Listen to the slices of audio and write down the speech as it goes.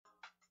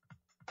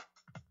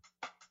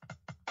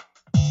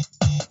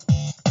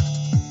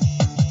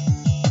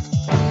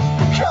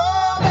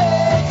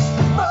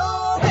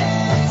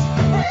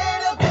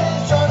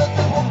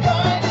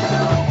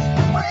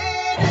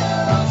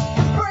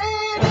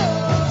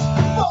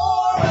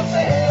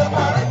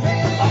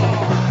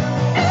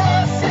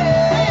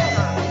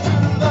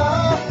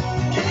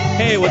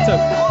what's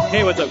up?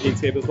 Hey, what's up,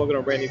 Geekscape? Welcome to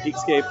a brand new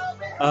Geekscape.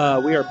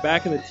 We are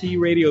back in the T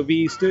Radio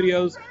V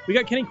studios. We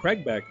got Kenny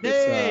Craig back this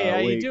Hey, how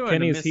you doing,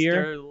 Kenny's Mr.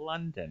 here.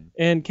 London?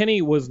 And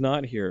Kenny was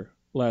not here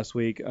last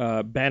week.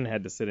 Ben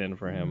had to sit in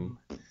for him.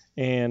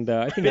 And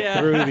I think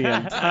through the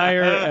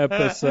entire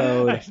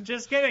episode.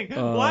 Just kidding.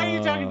 Why are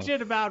you talking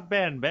shit about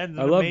Ben? Ben's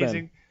an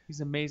amazing... Ben. He's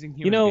an amazing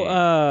human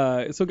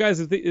being. So guys,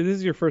 if this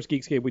is your first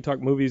Geekscape, we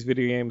talk movies,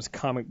 video games,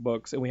 comic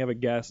books, and we have a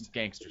guest.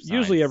 Gangster science.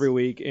 Usually every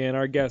week. And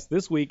our guest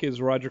this week is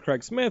Roger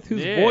Craig Smith,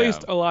 who's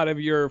voiced a lot of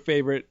your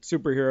favorite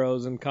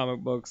superheroes and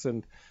comic books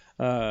and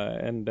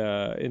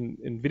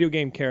in video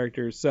game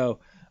characters.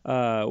 So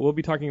we'll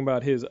be talking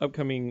about his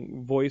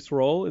upcoming voice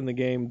role in the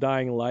game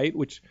Dying Light,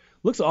 which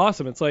looks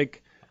awesome. It's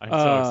like I'm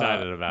so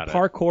excited about it.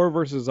 Parkour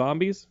versus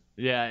zombies.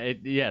 Yeah,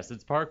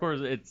 it's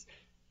parkour.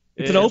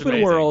 It's an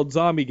open world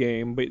zombie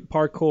game, but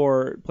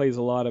parkour plays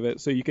a lot of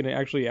it, so you can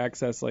actually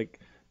access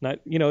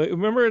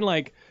remember in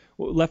like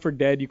Left 4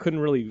 Dead, you couldn't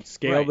really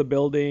scale the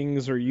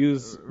buildings or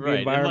use the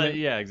environment.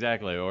 Yeah,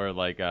 exactly. Or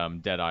like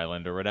Dead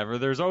Island or whatever.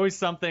 There's always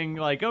something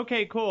like,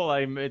 okay, cool.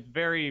 It's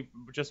very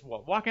just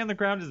walking on the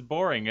ground is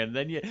boring, and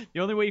then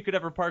the only way you could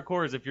ever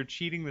parkour is if you're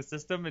cheating the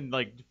system and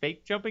like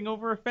fake jumping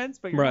over a fence,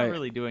 but you're not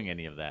really doing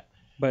any of that.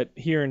 But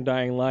here in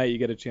Dying Light, you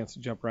get a chance to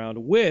jump around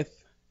with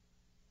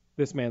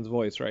this man's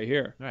voice right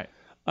here. Right.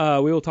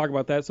 We will talk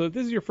about that. So if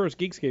this is your first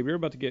Geekscape, you're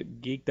about to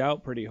get geeked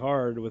out pretty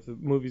hard with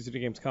movies,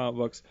 video games, comic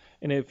books.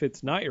 And if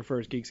it's not your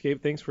first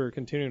Geekscape, thanks for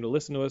continuing to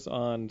listen to us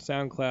on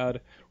SoundCloud,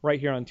 right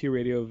here on T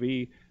Radio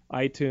V,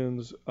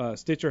 iTunes,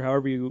 Stitcher,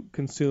 however you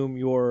consume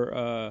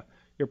your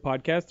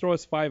podcast. Throw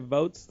us 5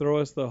 votes. Throw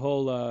us the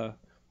whole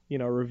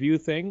review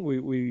thing.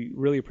 We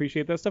really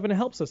appreciate that stuff, and it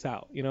helps us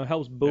out. It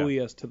helps buoy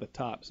us to the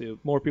top, so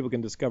more people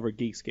can discover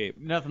Geekscape.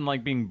 Nothing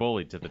like being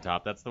bullied to the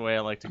top. That's the way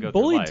I like to go.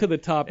 Bullied to the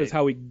top is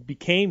how we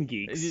became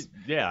geeks.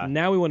 Yeah.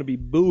 Now we want to be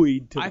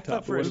buoyed to the top. I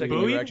thought for a second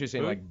you were actually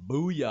saying like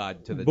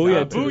booyah to the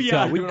booyah top. To the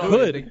top. We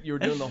could. You were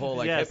doing the whole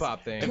hip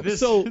hop thing.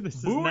 This booyah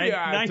is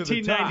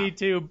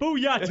 1992.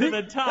 Booyah to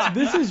the top.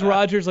 This is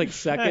Roger's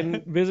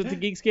second visit to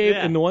Geekscape,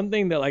 and the one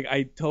thing that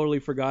I totally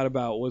forgot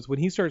about was when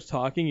he starts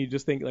talking, you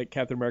just think like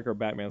Captain America or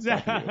Batman's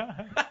talking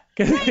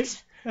to you.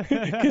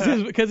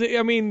 Because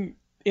in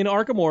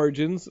Arkham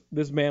Origins,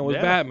 this man was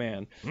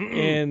Batman,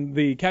 and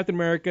the Captain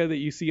America that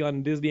you see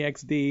on Disney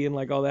XD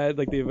and all that,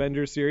 like the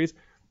Avengers series,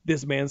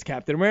 this man's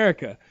Captain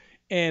America.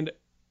 And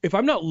if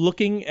I'm not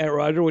looking at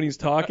Roger when he's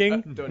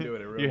talking, don't do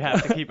it. You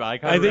have to keep eye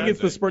contact. I think it's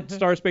the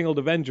Star Spangled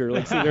Avenger.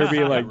 Sitting there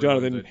being like,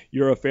 Jonathan,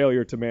 you're a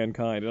failure to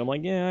mankind. And I'm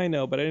like, yeah, I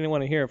know, but I didn't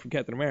want to hear it from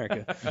Captain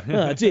America.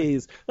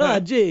 Jeez.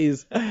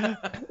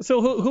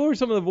 So who are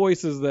some of the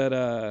voices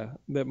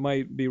that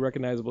might be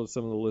recognizable to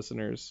some of the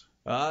listeners?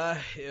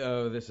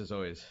 This is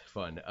always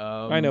fun.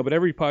 I know, but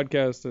every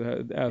podcast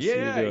asks you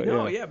to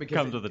do it. Because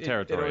comes with the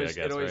territory, I guess.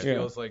 It always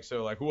feels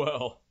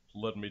well,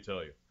 let me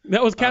tell you.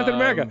 That was Captain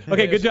America.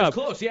 Okay, good job. It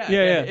was close, yeah.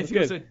 It's It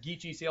was a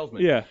geeky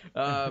salesman. Yeah.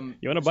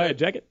 You want to buy a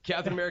jacket?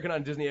 Captain America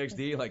on Disney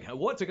XD,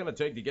 what's it going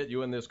to take to get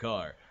you in this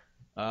car?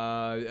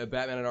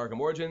 Batman and Arkham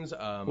Origins.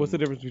 What's the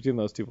difference between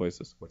those two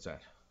voices? What's that?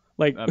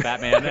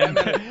 Batman and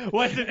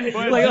honestly,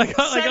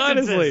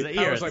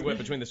 I was what,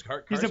 between this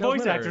car he's a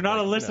voice actor, not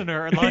a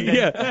listener.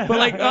 Yeah,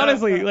 but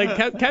honestly,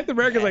 Captain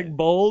America's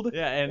bold,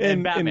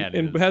 and Batman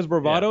and has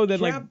bravado.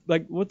 Then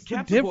what's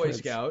Cap's the difference? Boy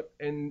Scout,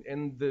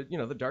 and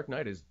the Dark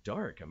Knight is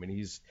dark. I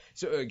mean,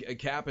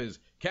 Cap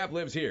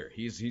lives here.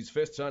 He's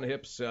fists on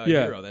hips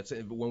hero. That's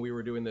when we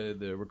were doing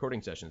the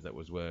recording sessions. That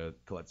was what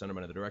Colette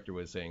Sunderman, the director,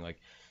 was saying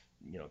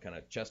kind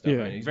of chest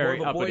up. He's very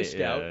more of a Boy uppity,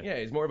 Scout. Yeah,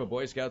 he's more of a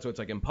Boy Scout, so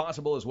it's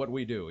impossible is what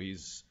we do. He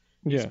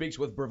speaks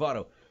with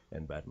bravado,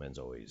 and Batman's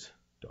always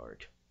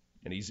dark.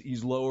 And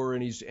he's lower,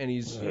 and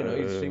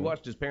he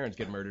watched his parents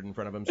get murdered in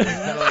front of him, so it's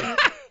kind of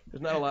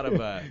there's not a lot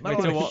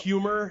of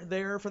humor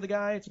there for the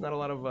guy. It's not a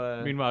lot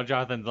of. Meanwhile,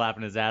 Jonathan's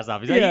laughing his ass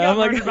off. He's I'm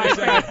like, that's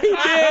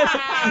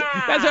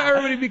how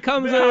everybody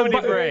becomes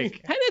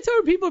break. That's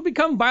how people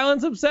become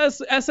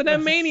violence-obsessed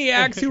S&M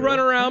maniacs who run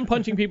around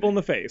punching people in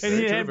the face.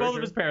 And both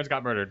of his parents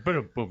got murdered.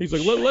 Boom, boom. He's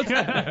like,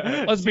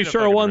 let's be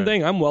sure of one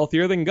thing. I'm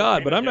wealthier than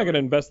God, but I'm not going to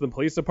invest in the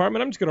police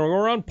department. I'm just going to go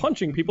around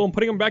punching people and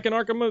putting them back in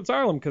Arkham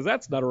Asylum because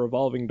that's not a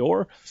revolving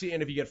door. See,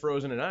 and if you get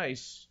frozen in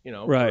ice,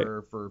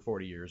 for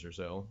 40 years or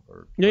so,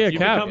 or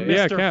Cap.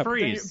 Mr.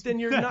 Freeze. Then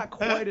you're not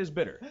quite as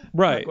bitter.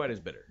 Right. Not quite as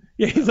bitter.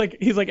 Yeah,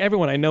 he's like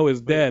everyone I know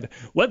is dead.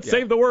 Let's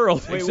save the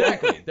world.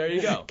 Exactly. There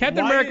you go.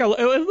 Captain America.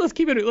 Let's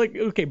keep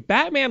it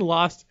Batman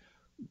lost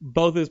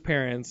both his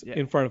parents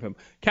in front of him.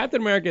 Captain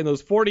America, in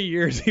those 40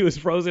 years he was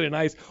frozen in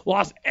ice,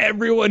 lost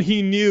everyone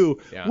he knew.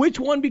 Yeah. Which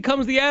one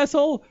becomes the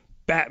asshole?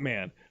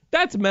 Batman.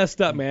 That's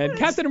messed up, man.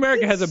 Captain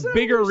America has a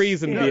bigger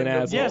reason to be an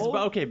asshole. Yes,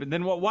 but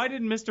then why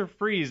didn't Mr.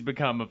 Freeze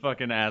become a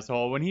fucking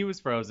asshole when he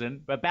was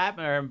frozen? But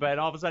Batman,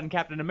 all of a sudden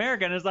Captain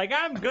America is like,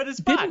 I'm good as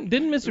fuck.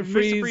 Didn't Mr.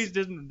 Freeze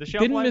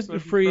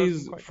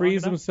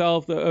freeze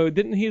himself?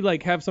 Didn't he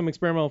have some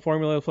experimental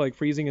formula for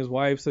freezing his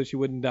wife so she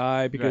wouldn't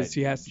die because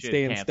she has to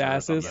stay in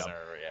stasis?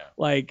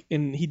 Like,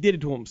 and he did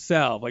it to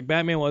himself. Like,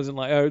 Batman wasn't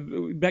like,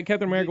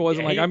 Captain America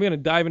wasn't like, I'm gonna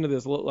dive into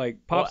this like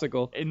popsicle.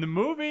 Well, in the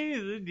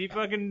movie, he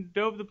fucking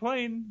dove the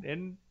plane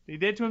and he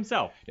did it to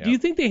himself. Do you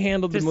think they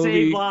handled the To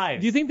movie? save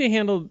lives. Do you think they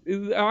handled?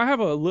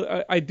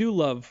 I do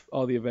love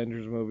all the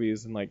Avengers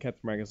movies and like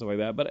Captain America and stuff like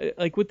that. But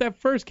like with that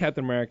first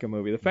Captain America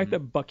movie, the fact that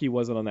Bucky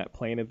wasn't on that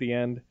plane at the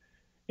end,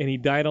 and he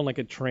died on like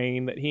a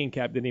train that he and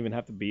Cap didn't even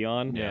have to be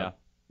on. Yeah.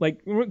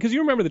 Like, because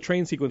you remember the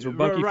train sequence where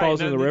Bucky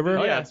falls in the river?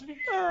 Oh, yeah.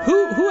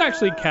 Who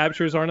actually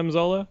captures Arnim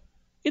Zola?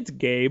 It's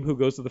Gabe, who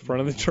goes to the front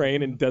of the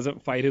train and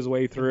doesn't fight his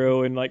way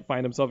through and like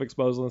find himself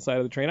exposed on the side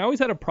of the train. I always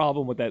had a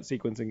problem with that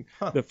sequencing.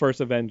 The first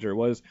Avenger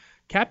was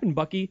Captain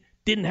Bucky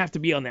didn't have to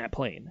be on that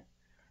plane.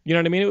 You know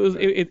what I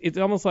mean? It's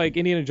almost like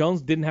Indiana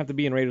Jones didn't have to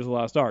be in Raiders of the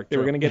Lost Ark. They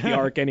were going to get the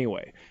Ark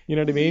anyway. You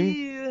know what I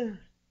mean?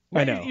 Yeah.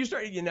 I know. You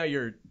start.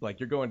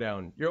 You're going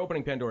down. You're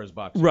opening Pandora's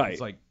box. Right.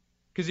 It's like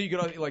because you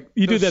could like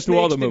you do that through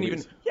all the snakes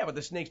movies. But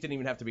the snakes didn't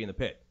even have to be in the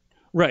pit.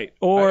 Right.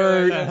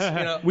 Or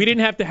That's, we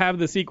didn't have to have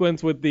the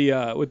sequence with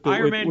the with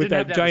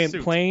that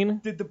giant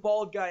plane. Did the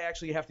bald guy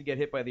actually have to get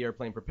hit by the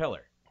airplane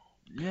propeller?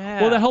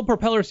 Yeah. Well, the whole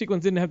propeller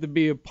sequence didn't have to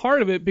be a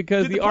part of it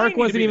because Did the the plane Ark need to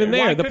wasn't be even there?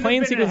 there. Why The couldn't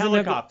plane it have been a sequence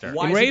didn't have helicopter? to.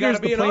 Why In has it Raiders,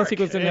 gotta be the an plane Ark?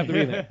 sequence didn't have to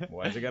be there.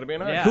 Why has it got to be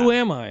an Ark? Yeah. Who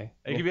am I?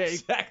 It could be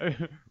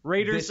Exactly.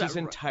 Raiders. This is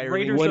entirely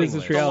Raiders What of is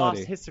this the reality?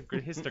 Lost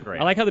histogram.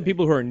 I like how the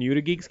people who are new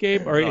to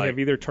Geekscape have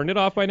either turned it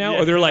off by now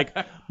or they're like,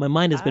 My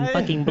mind has been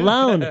fucking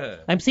blown.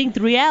 I'm seeing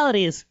 3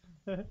 realities.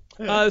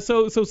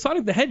 so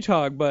Sonic the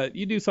Hedgehog, but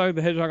you do Sonic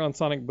the Hedgehog on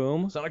Sonic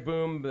Boom. Sonic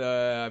Boom.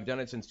 I've done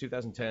it since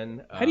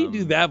 2010. How do you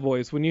do that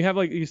voice when you have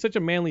like you're such a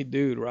manly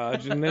dude,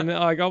 Raj, and then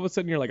like all of a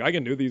sudden you're like I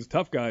can do these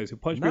tough guys who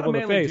punch Not people a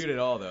in the manly face. dude at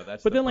all, though.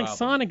 That's But the then like problem.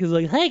 Sonic is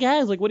like, hey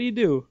guys, like what do you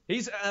do?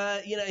 He's,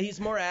 he's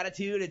more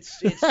attitude. It's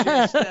just,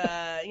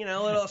 a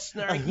little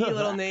snarky, a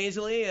little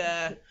nasally.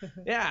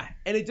 Yeah,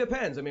 and it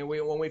depends. I mean,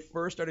 when we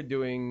first started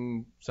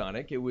doing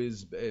Sonic, it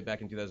was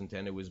back in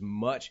 2010. It was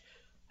much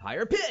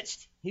higher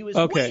pitched. He was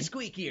way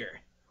squeakier.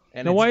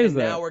 And now, why is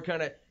that? Now we're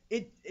kind of.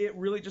 It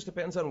really just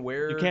depends on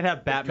where. You can't have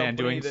the Batman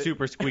company doing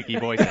super squeaky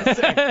voices.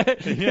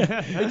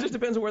 It just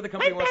depends on where the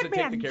company wants to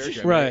take the character.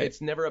 I mean, Right.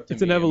 It's never up to me.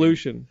 It's an I mean,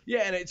 evolution.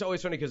 yeah, and it's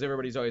always funny because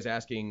everybody's always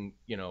asking,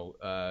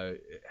 why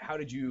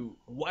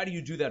do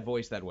you do that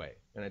voice that way?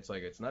 And it's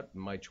like, it's not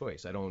my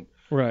choice. I don't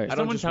Right. I don't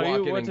Someone just tell walk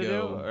you in what and to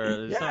go. do?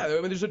 Or Yeah, I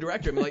mean, there's a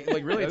director. I mean,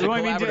 like really, it's a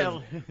What do I mean,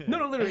 collaborative.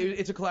 No, literally,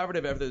 it's a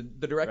collaborative effort.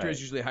 The director is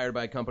usually hired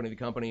by a company. The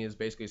company is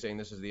basically saying,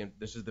 this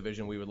is the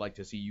vision we would like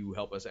to see you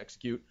help us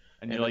execute.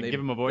 And you're like, give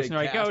him a voice, and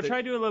you're like, oh,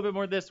 try to do a little bit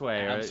more this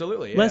way. Or,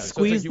 Absolutely. Yeah. Less So it's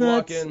squeeze like you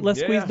walk nuts, in- less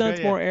squeeze nuts,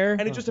 yeah. more air.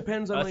 And it just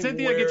depends on like,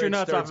 Cynthia, where get your it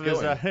nuts off starts of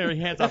his, going.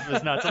 your hands off of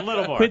his nuts a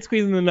little more. Quit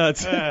squeezing the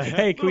nuts.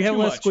 Hey, can we have too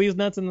less much. squeeze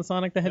nuts in the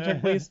Sonic the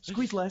Hedgehog, please?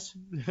 Squeeze less.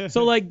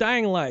 So like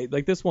Dying Light,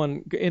 like this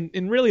one,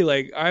 and really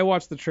like I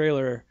watched the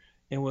trailer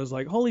and was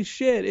like, holy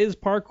shit, it is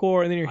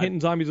parkour, and then you're hitting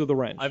zombies with a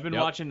wrench. I've been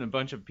watching a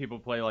bunch of people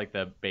play like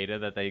the beta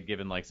that they've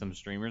given like some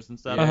streamers and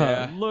stuff.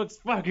 Yeah. It looks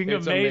fucking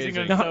It's amazing.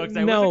 amazing. I'm so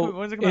excited. No,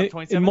 When's it come out?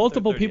 27th and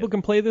multiple or 30th? people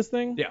can play this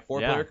thing. Yeah,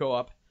 4-player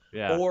co-op.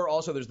 Yeah. Or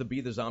also there's the Be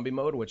the Zombie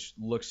mode, which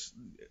looks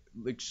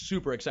like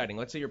super exciting.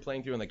 Let's say you're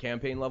playing through in the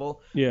campaign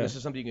level. Yeah. This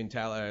is something you can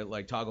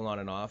toggle on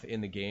and off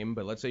in the game.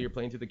 But let's say you're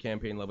playing through the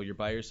campaign level, you're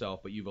by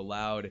yourself, but you've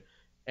allowed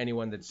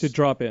anyone that's To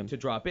drop in.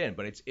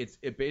 But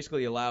it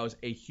basically allows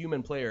a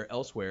human player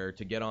elsewhere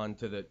to get on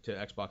to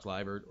Xbox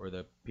Live or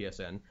the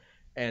PSN.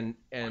 And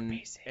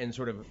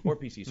sort of or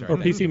PC, sorry. Or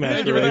PC Master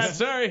Thank you for that, Race.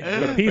 sorry.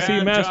 The PC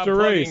Bad Master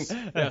job Race.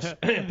 plugging. Yes.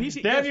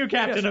 PC. Damn yes, you,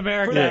 Captain yes,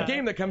 America. For that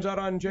game that comes out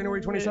on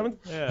January 27th.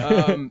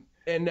 Yeah.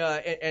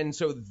 And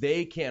so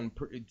they can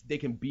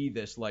be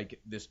this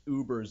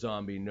uber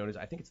zombie known as,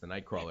 I think it's the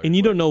Nightcrawler. And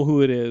you don't know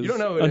who it is You don't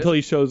know who it until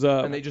is. he shows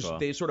up. And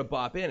they sort of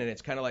bop in, and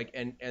it's kind of like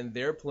and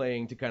they're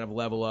playing to kind of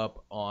level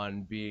up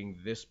on being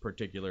this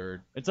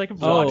particular. It's like if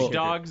Oh. Watch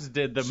Dogs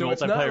did the So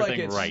it's not multiplayer like thing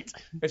it's- right.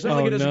 It's not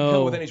like it doesn't no.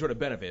 come with any sort of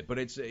benefit, but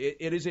it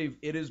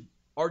is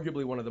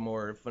arguably one of the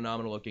more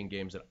phenomenal looking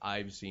games that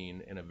I've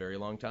seen in a very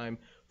long time.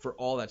 For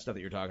all that stuff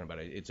that you're talking about,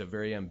 it's a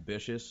very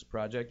ambitious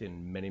project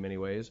in many many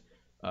ways.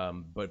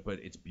 But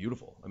it's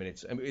beautiful. I mean,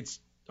 it's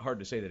hard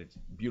to say that it's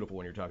beautiful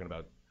when you're talking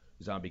about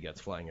zombie guts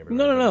flying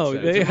everywhere. No.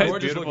 But it's a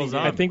gorgeous beautiful looking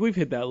zombie. I think we've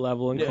hit that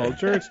level in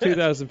culture. It's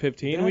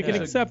 2015. We can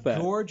accept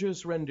that.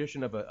 Gorgeous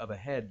rendition of a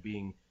head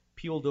being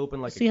peeled open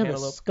like See a how the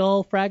cantaloupe.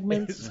 skull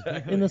fragments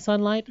in the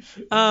sunlight?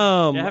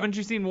 Yeah, haven't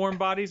you seen Warm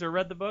Bodies or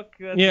read the book?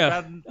 That's Yeah.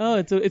 about- Oh,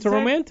 it's a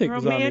romantic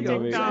zombie romantic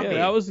movie. zombie. Yeah,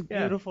 that was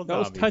Beautiful That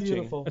was zombie. touching.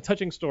 Beautiful. A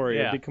touching story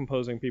of Yeah.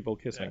 decomposing people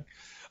kissing.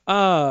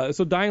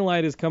 So Dying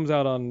Light comes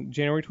out on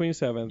January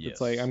 27th. Yes.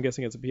 It's like I'm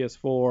guessing it's a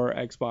PS4,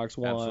 Xbox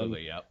One,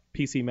 Absolutely, yep.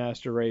 PC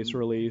Master Race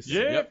release.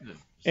 Yep.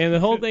 And the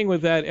whole thing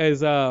with that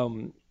is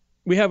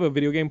we have a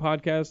video game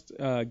podcast,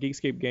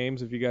 Geekscape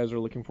Games. If you guys are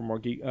looking for more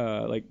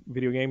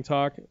video game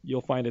talk,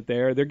 you'll find it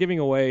there. They're giving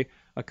away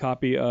a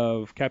copy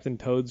of Captain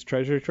Toad's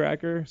Treasure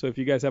Tracker. So if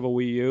you guys have a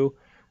Wii U,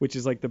 which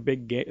is like the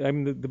big game, I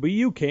mean the Wii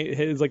U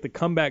is like the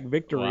comeback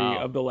victory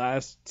Wow. of the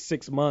last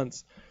 6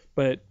 months.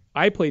 But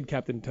I played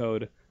Captain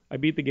Toad I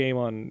beat the game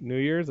on New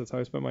Year's. That's how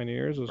I spent my New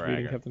Year's, was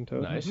reading Captain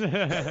Toad. Nice.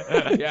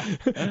 Yeah.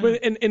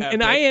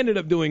 And I ended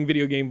up doing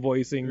video game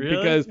voicing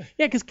Really?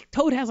 because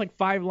Toad has like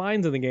 5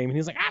 lines in the game, and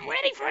he's like, I'm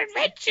ready for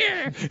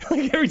adventure.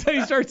 Like every time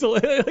he starts to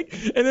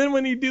and then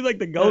when he do like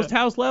the ghost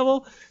house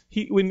level,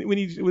 when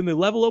the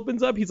level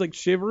opens up, he's like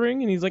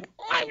shivering, and he's like,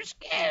 I'm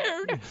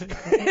scared.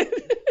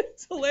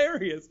 It's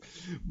hilarious.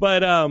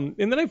 But and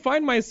then I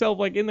find myself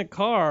like in the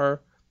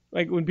car,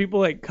 like when people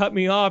like cut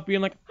me off,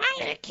 being like, I'm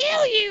gonna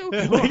kill you,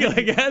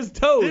 like as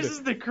Toad. This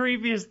is the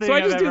creepiest thing So I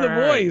I've just do ever the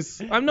heard. voice.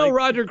 I'm no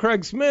Roger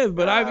Craig Smith,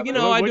 but I What do a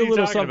are you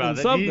little talking about?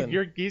 something.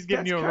 He's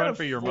giving you a run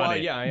for your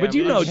money. Yeah, But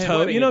you know it's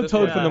Toad. funny You know at this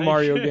Toad point. from the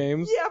Mario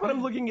games. Yeah, but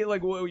I'm looking at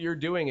like what you're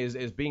doing is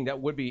being that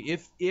would be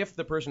if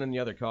the person in the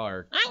other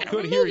car I'm could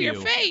gonna hear remove your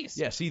you. face.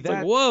 Yeah, see It's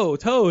like, that. whoa,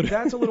 Toad.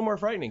 That's a little more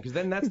frightening because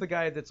then that's the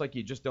guy that's like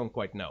you just don't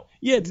quite know.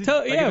 Yeah, it's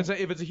Toad. Like Yeah,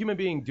 if it's a human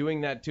being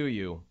doing that to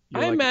you,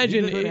 you're I like,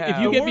 imagine you could if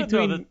have- you get The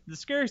between. the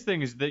scariest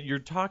thing is that you're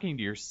talking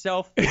to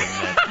yourself doing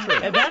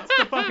that. And that's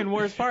the fucking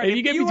worst part. If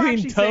you get between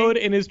actually Toad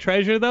say- and his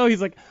treasure, though,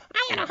 he's like,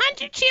 I'm gonna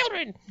hunt your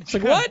children. it's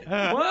like what?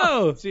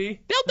 Whoa. see.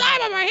 They'll die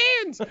by my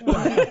hands.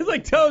 It's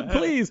like Toad,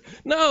 please,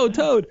 no,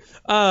 Toad.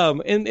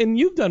 And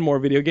you've done more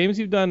video games.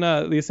 You've done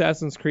the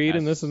Assassin's Creed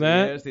and this and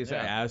that.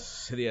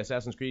 Yes, the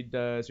Assassin's Creed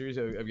series.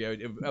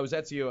 I was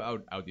at CEO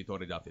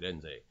Auditore da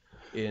Firenze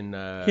in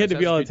He had to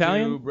be Assassin's all Creed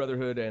Italian? 2,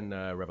 Brotherhood, and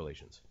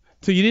Revelations.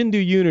 So you didn't do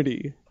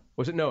Unity.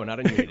 Was it? No, not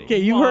in Unity. Okay,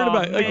 you've heard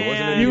about man. I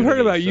wasn't in you've heard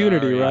Unity, about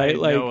Unity, sorry. right? I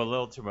Like know a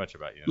little too much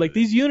about you. like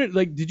these Unity.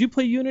 Like, did you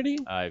play Unity?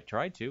 I've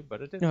tried to,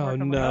 but it didn't Oh work.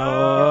 on my- no.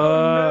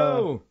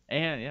 no.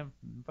 And yeah,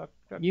 fuck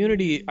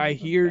Unity. I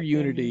hear That game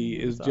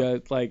Unity is sucks.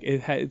 just like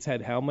it's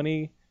had how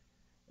many?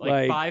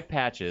 like 5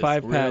 patches.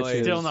 5 Really?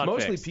 patches. Still not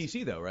Mostly fixed.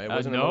 PC though, right?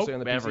 Nope, mostly on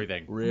the PC?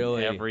 everything.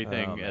 Really?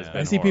 Everything Oh, has man.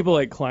 been I see people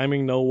like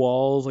climbing no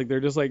walls, like they're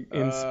just like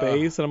in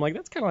space, and I'm like,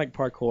 that's kind of like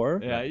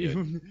parkour.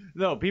 Yeah,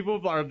 no,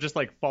 people are just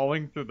like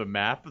falling through the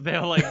map.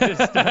 They'll like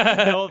just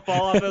they'll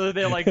fall off.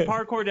 They'll like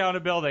parkour down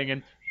a building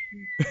and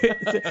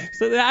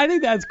So I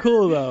think that's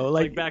cool though.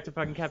 like Like, back to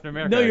fucking Captain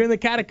America. no, you're in the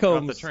off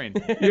catacombs. the train.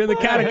 You're in the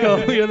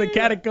catacombs. You're in the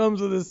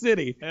catacombs of the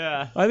city.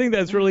 Yeah. I think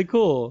that's really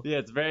cool. Yeah,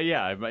 it's very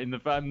I'm in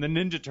I'm the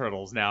Ninja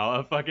Turtles now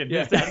of fucking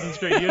Assassin's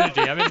Creed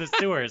Unity. I'm in the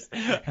sewers.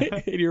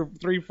 And your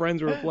 3 friends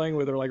you were playing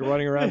with are like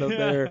running around up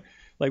there,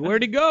 like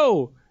where'd he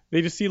go?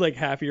 They just see like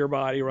half of your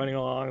body running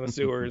along the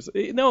sewers.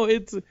 No,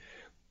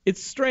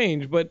 it's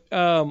strange, but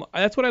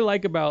that's what I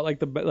like about like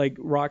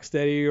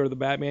Rocksteady or the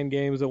Batman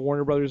games that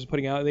Warner Brothers is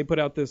putting out. They put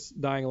out this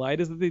Dying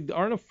Light is that they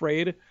aren't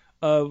afraid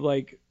of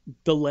like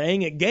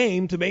delaying a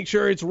game to make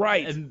sure it's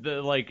right. And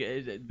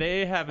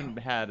they haven't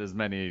had as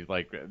many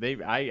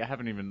I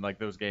haven't even like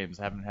those games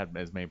haven't had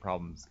as many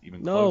problems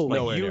even No. close. Like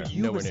Nowhere near.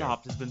 Nowhere near.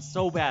 Ubisoft has been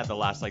so bad the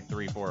last like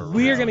 3-4.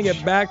 We are going to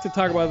get back to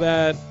talk about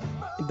that,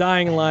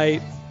 Dying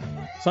Light,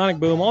 Sonic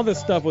Boom, all this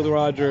stuff with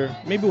Roger,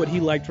 maybe what he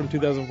liked from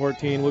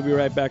 2014. We'll be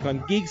right back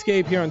on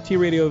Geekscape here on T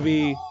Radio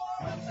V.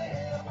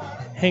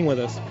 Hang with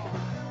us.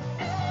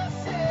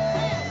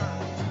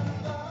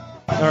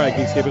 All right,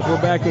 Geekscapers,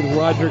 we're back with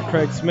Roger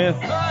Craig Smith.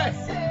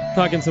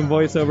 Talking some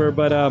voiceover,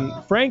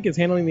 but Frank is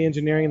handling the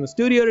engineering in the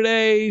studio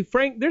today.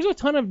 Frank, there's a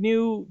ton of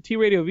new T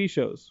Radio V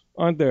shows,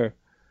 aren't there?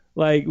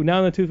 Like now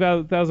in the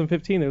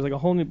 2015, there's like a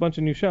whole new bunch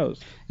of new shows.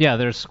 Yeah,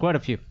 there's quite a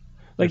few.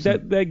 Like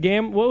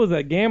what was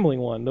that gambling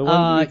one? The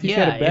one where you teach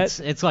how to bet?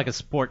 it's like a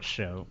sports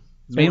show,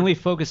 mainly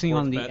focusing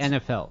on the bets.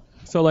 NFL.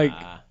 So like,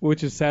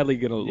 which is sadly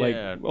gonna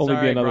only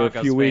be another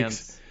few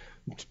weeks.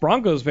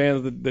 Broncos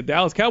fans, the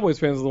Dallas Cowboys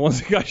fans are the ones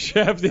that got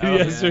shafted What are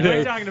yesterday.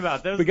 you talking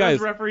about? Those guys,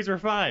 referees were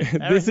fine.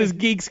 This is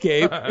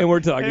Geekscape, and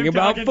we're talking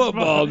about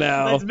football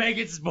now. Let's make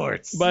it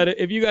sports. But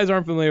if you guys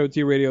aren't familiar with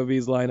T Radio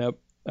V's lineup,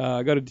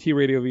 go to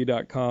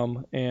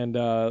tradiov.com and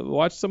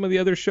watch some of the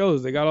other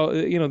shows. They got all,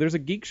 there's a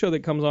geek show that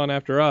comes on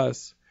after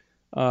us,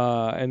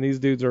 and these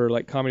dudes are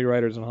like comedy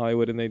writers in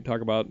Hollywood, and they talk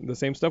about the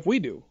same stuff we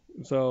do.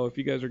 So if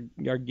you guys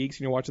are geeks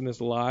and you're watching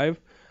this live,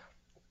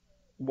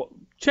 well,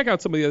 check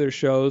out some of the other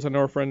shows. I know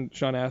our friend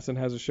Sean Astin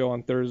has a show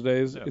on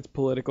Thursdays. Yeah. It's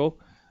political.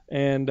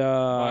 And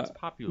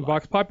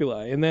Vox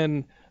Populi. And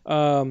then,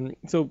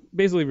 so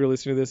basically if you're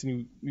listening to this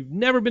and you've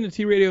never been to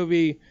T Radio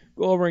V,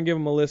 go over and give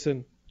them a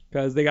listen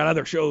because they got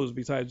other shows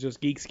besides just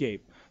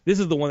Geekscape. This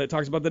is the one that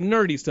talks about the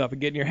nerdy stuff and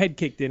getting your head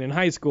kicked in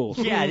high school.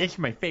 Yeah, that's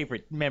my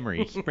favorite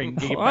memory. Spring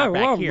game I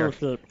back love here.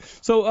 those shit.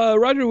 So,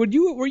 Roger, were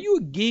you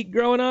a geek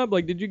growing up?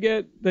 Like, did you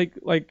get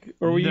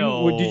or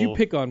did you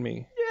pick on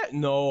me? Yeah,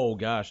 no,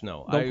 gosh,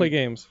 no. Don't play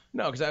games.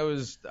 No,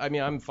 because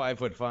I'm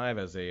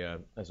 5'5"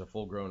 as a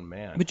full-grown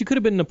man. But you could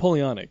have been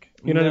Napoleonic.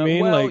 You know what I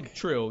mean? Well, like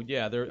true.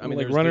 Yeah,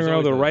 like running around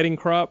with a riding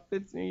crop.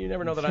 You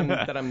never know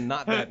that I'm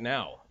not that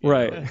now.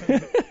 Right.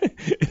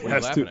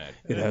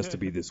 It has to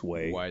be this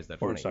way. Why is that or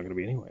funny? it's not going to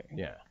be anyway.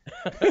 Yeah.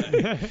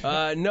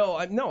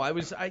 I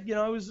was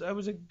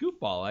a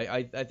goofball.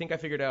 I think I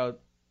figured out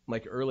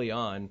like early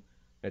on.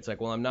 It's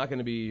like, well, I'm not going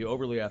to be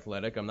overly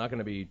athletic. I'm not going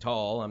to be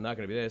tall. I'm not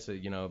going to be this,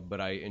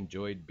 but I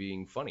enjoyed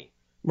being funny.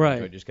 Right. I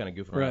enjoyed just kind of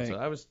goofing around. Right. So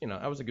I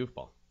was a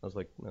goofball. I was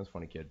a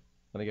funny kid.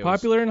 I think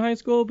popular in high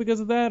school because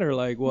of that, or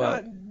like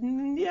what?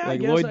 Yeah, like I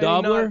guess. Lloyd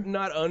Dobler?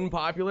 Not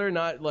unpopular,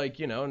 not like,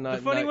 not The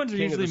funny not ones are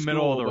king of usually the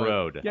middle school, of the but-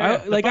 road.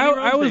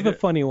 Yeah, I was the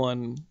funny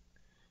one.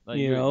 Like,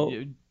 You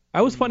know,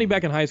 I was funny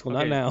back in high school,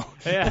 not Okay. now.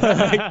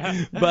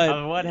 Yeah.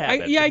 But What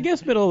happened? I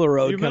guess middle of the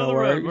road You're kind middle of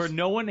of the road works. where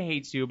no one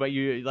hates you, but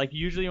you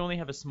usually only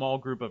have a small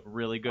group of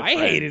really good I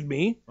friends. hated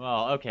me.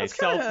 Well, okay, That's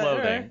kinda-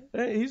 self-loathing.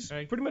 alright. He's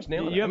Right. pretty much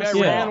nailed it. You I have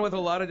mean, I a ran small- with a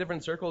lot of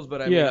different circles,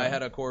 but I mean, Yeah. I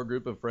had a core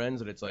group of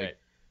friends, and it's like, Right.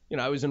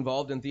 I was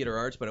involved in theater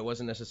arts, but it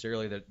wasn't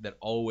necessarily that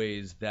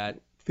always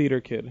that.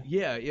 Theater kid.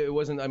 Yeah, it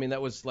wasn't. I mean,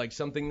 that was like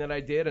something that I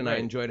did, and I Right.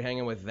 enjoyed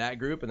hanging with that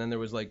group. And then there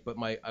was like, but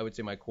I would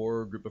say my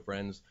core group of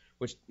friends,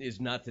 which is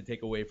not to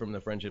take away from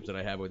the friendships that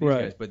I have with these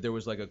Right. guys, but there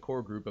was like a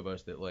core group of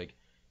us that like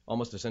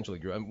almost essentially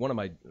grew. One of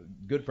my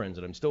good friends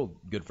that I'm still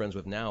good friends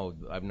with now,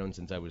 I've known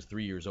since I was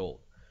 3 years old.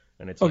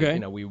 And it's Okay.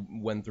 like, we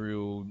went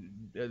through,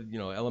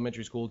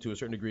 elementary school to a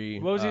certain degree.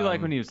 What was he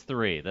like when he was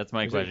 3? That's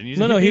my question. You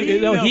No,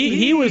 said-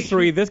 he was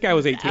 3. This guy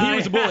was 18. He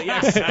was a bully,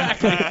 yeah,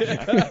 exactly.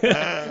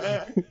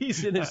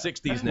 He's in his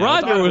 60s now.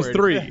 It's Roger was awkward.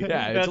 3. Yeah, it's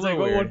That's a like little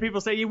when weird.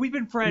 people say, we've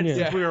been friends Yeah.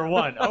 since we were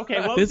 1. Okay,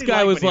 what This was he guy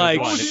like was when he like,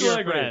 was 1? "Shh, If you're a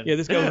like, friend. Yeah,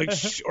 this guy was like,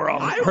 shh, or I'll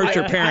hurt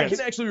your I parents.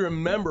 can actually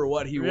remember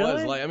what he was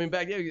Really? like. I mean,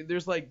 back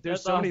there's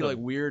That's so many awesome. like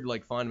weird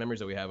like fond memories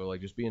that we have of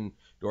like just being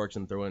dorks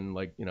and throwing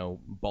like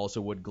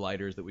balsa wood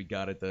gliders that we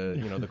got at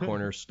the the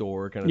corner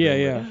store kind of Yeah,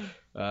 thing. yeah.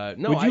 But,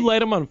 no, Would you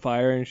light him on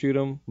fire and shoot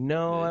him?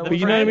 No, I But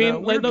you know what I mean? No,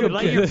 Light,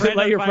 we're good.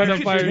 Light your friend on fire. on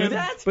Could fire. you do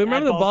that? But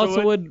remember At the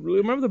balsa wood?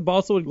 Remember the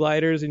balsa wood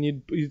gliders, and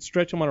you'd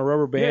stretch them on a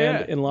rubber band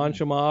Yeah. and launch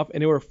them off,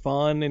 and they were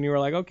fun. And you were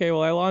like, okay,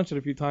 well I launched it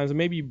a few times, and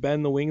maybe you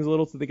bend the wings a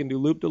little so they can do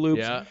loop to loops.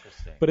 Yeah.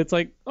 But it's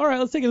like, all right,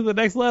 let's take it to the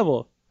next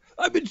level.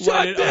 I've been Light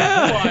shot it on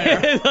down.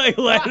 fire. Like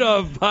light it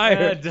on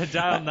fire.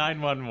 Dial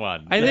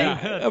 911. I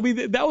think. Yeah. I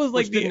mean, that was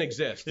like Which didn't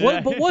exist.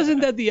 But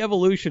wasn't that the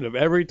evolution of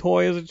every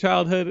toy as a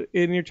childhood?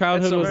 In your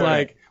childhood That's so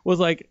right. was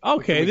like,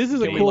 okay, this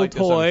is a Can we cool light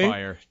this on toy.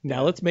 fire?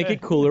 Now let's make it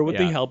cooler with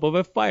the Yeah. help of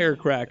a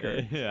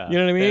firecracker. Yeah. You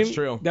know what I mean? That's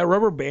true. That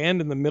rubber band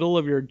in the middle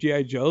of your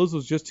GI Joes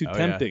was just too Oh,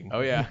 tempting. Yeah.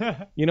 Oh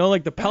yeah. You know,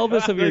 like the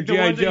pelvis of your Like the GI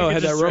one that Joe you had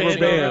could that just rubber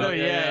spin over, band,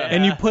 yeah.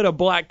 and you put a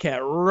black cat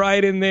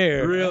right in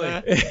there. Really?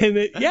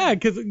 And yeah,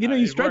 because you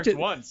It stretch worked it.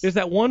 once. There's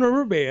that one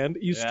rubber band.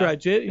 You Yeah.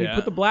 stretch it, and you Yeah.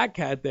 put the black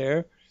cat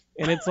there,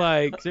 and it's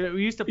like. So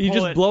we used to pull You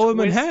just it, blow him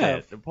in twist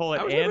half. It, pull it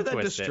I was and never that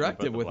twist it and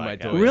destructive put the with my black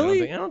toys. guy.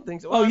 Really? I don't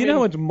think so. Oh, Well, you I know how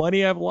mean, much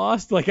money I've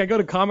lost? Like, I go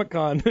to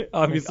Comic-Con.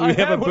 Obviously, I we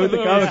have a had one of booth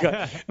at those.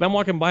 Comic-Con. And I'm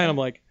walking by, and I'm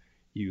like,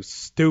 you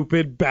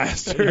stupid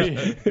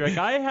bastard. You're like,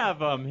 I have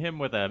him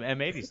with a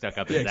M80 stuck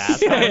up his Yeah,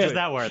 ass. How much exactly. is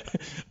that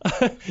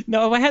worth?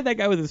 No, if I had that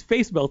guy with his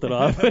face melted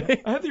off. I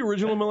had the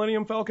original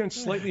Millennium Falcon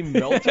slightly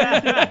melted.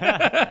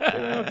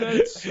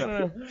 That's, I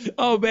don't know.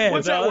 Oh, man.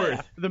 What's that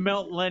worth? The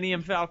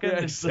Millennium Falcon. Yeah,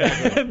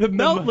 exactly. The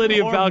Melt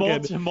Millennium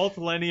Falcon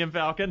Millennium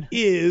Falcon.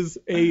 is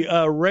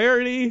a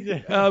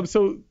rarity.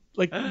 So,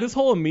 like, this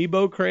whole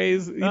amiibo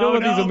craze, you know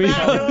what these amiibos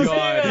Oh,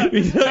 God.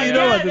 You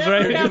know about this,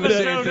 right? Never the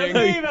same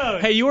thing.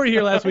 Hey, you were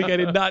here last week. I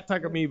did not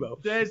talk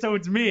amiibo. So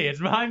it's me.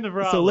 It's behind the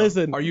problem. So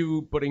listen. Are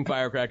you putting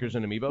firecrackers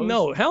in amiibos?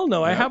 No, hell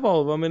no. I have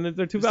all of them, and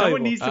they're too valuable.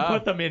 Someone needs to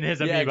put them in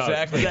his Yeah, amiibos.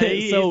 exactly.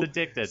 He's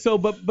addicted. So,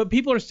 but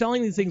people are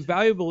selling these things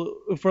valuable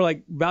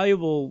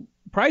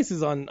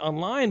prices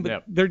online, but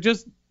Yep. they're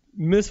just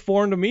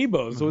misformed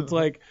amiibos. So it's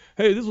like,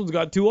 hey, this one's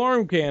got 2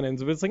 arm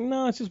cannons. But it's like,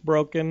 no, it's just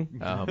broken.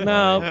 Oh,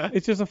 No,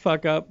 it's just a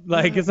fuck up.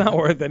 Like, it's not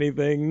worth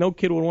anything. No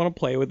kid would want to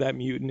play with that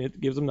mutant. It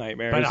gives them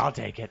nightmares. but I'll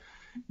take it.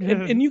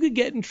 and you could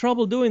get in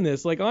trouble doing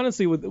this. Like,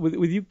 honestly,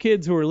 with you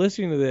kids who are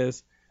listening to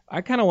this,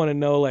 I kind of want to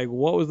know, like,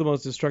 what was the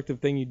most destructive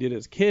thing you did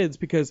as kids?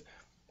 Because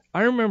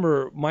I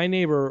remember my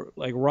neighbor,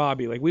 like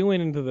Robbie, like we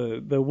went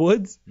into the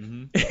woods,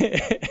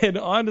 and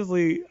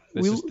honestly,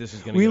 This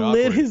is gonna we get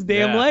lit awkward. his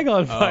damn Yeah. leg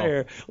on Oh.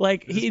 fire.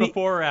 Like Is this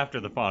before or after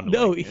the fondling?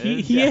 no,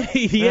 he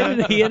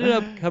ended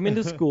up coming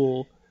to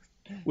school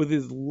with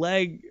his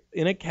leg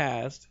in a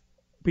cast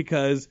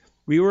because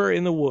we were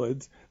in the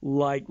woods,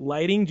 like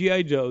lighting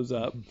GI Joes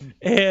up,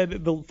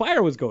 and the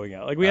fire was going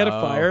out. Like we had a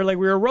fire, like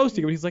we were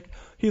roasting him. He's like,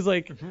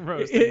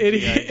 Roasting and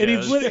G.I.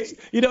 he's lit,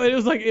 and it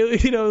was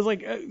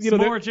like,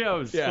 More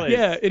Joes. Yeah. please.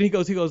 yeah, and he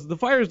goes, the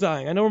fire's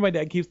dying. I know where my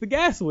dad keeps the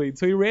gasoline,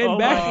 so he ran Oh my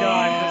back.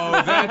 God.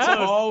 Oh, that's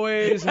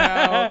always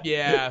how.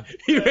 Yeah.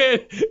 He ran.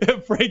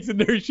 Frank's in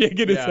there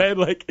shaking his Yeah. head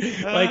like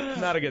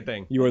Not a good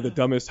thing. you are the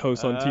dumbest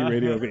host on T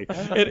Radio V.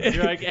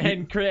 You're like,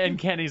 and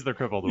Kenny's the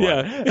crippled one.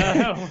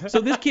 Yeah. So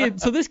this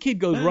kid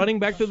goes running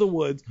back to the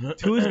woods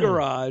to his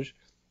garage.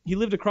 He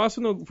lived across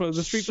from the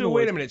street from So the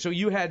wait woods. a minute. So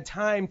you had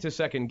time to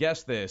second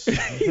guess this,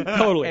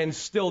 Totally. and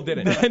still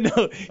didn't.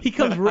 No, he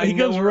comes I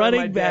know where my running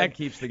dad back,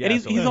 keeps the and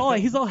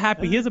gasoline. he's all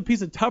happy. He has a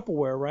piece of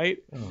Tupperware, right?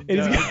 And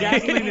he's got-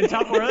 Gasoline and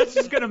Tupperware, that's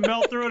just going to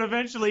melt through it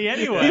eventually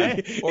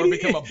anyway. Or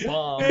become a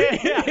bomb.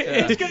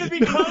 It's going to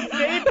become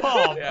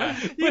napalm. Yeah.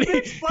 You But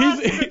mix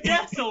plastic with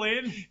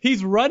gasoline.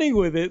 He's running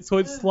with it, so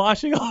it's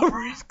sloshing all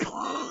over his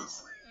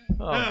clothes.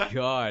 Oh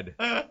God.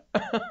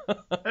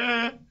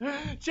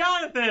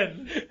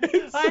 Jonathan,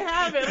 I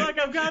have it. Look,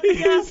 I've got the He's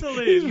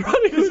gasoline.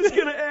 running This with is it.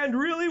 gonna end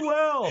really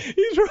well.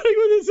 He's running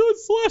with his own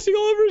sloshing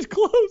all over his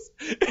clothes,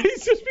 and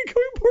he's just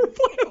becoming more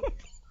flammable.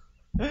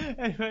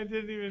 And I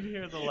didn't even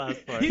hear the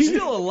last part. He's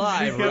still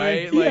alive,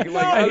 right? Yeah. Like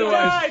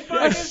otherwise.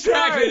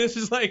 Exactly. This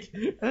is like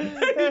he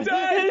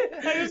died.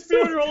 At his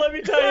funeral, let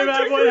me tell you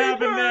about what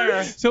happened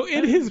there. So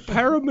in his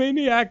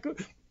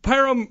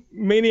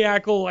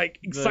pyromaniacal like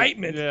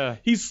excitement,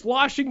 he's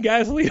sloshing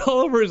gasoline all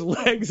over his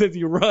legs as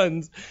he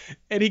runs,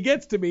 and he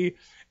gets to me,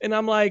 and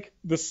I'm like,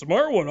 the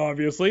smart one,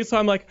 obviously. So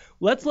I'm like,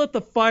 let's let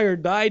the fire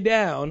die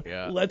down.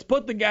 Yeah. Let's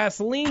put the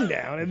gasoline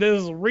down and then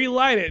just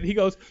relight it. And he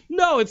goes,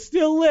 no, it's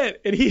still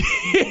lit, and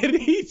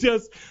he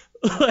just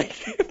like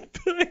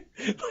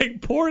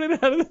poured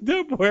it out of the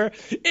Tupperware.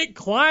 It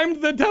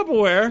climbed the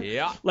Tupperware.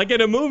 Yeah. Like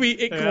in a movie,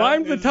 it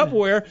climbed the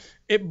Tupperware.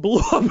 It blew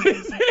up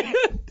his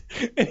hand,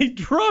 and he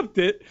dropped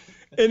it,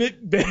 and it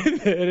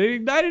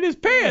ignited his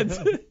pants.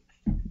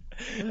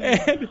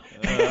 And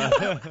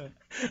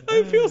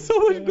I feel so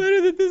much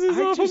better that this is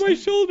off of my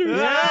shoulders.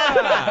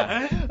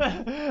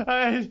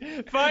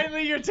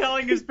 Finally, you're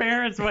telling his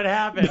parents what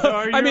happened.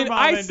 Or your I mean, mom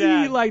I and see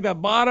dad. like the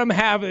bottom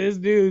half of this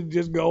dude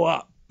just go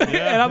up.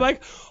 And I'm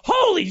like,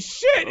 holy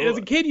shit. And as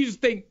a kid, you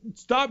just think,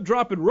 stop,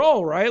 drop, and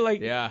roll, right?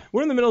 Like,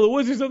 we're in the middle of the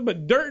woods or something,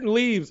 but dirt and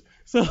leaves.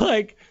 So,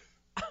 like,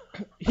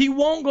 he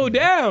won't go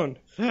down.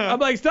 I'm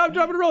like, stop,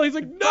 drop, and roll. He's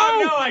like, no.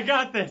 Oh, no, I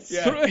got this.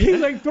 Yeah. He's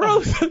like,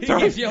 throw. He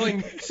keeps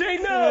yelling, say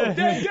no,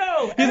 then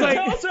go. He's like,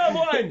 tell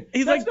someone.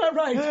 He's That's like,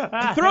 not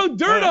right. throw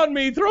dirt on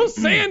me, throw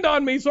sand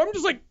on me. So I'm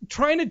just like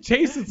trying to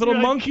chase this little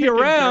You're, like, monkey kicking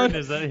around.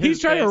 dirt in his He's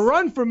trying to face.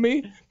 run from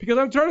me because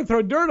I'm trying to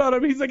throw dirt on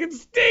him. He's like,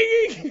 it's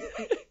stinging.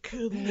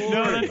 Good Lord.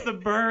 No, that's the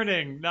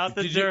burning, not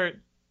the dirt.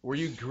 Were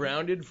you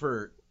grounded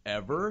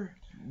forever?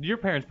 Your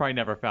parents probably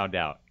never found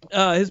out.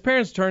 His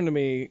parents turned to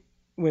me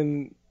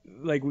when,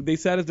 like, they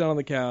sat us down on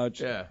the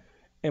couch. Yeah.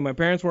 And my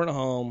parents weren't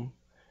home.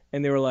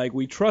 And they were like,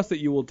 we trust that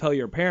you will tell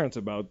your parents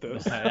about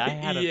this. I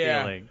had a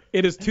feeling.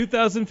 It is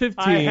 2015.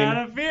 I had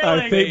a feeling.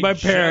 I think my They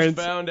just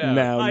parents found out.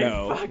 now I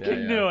know.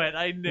 fucking knew it.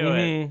 I knew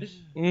it.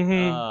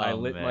 Mm-hmm. I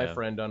lit my man.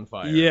 friend on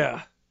fire.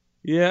 Yeah.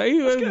 Yeah,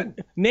 he was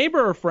good.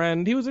 neighbor or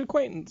friend. He was an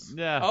acquaintance.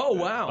 Yeah. Oh,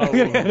 wow.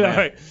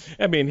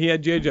 I mean, he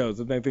had J. Joe's,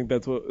 and I think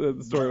that's what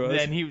the story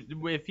was. And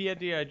if he had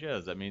G.I.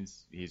 Joe's, that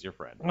means he's your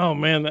friend. Oh,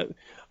 man,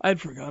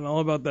 I'd forgotten all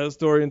about that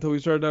story until we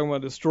started talking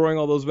about destroying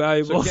all those So,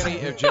 valuables. Kenny,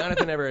 if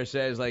Jonathan ever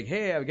says, like,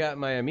 hey, I've got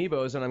my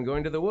amiibos and I'm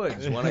going to the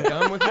woods, want to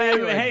come with me?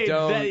 Hey,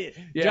 don't.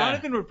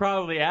 Jonathan would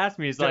probably ask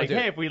me, he's Don't like, do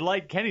it. hey, if we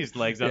light Kenny's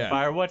legs on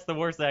fire, what's the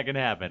worst that can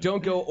happen?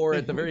 Don't go, or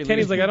at the very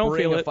Kenny's least, like, I don't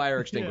bring feel a it.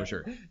 fire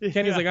extinguisher.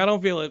 Kenny's like, I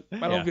don't feel it.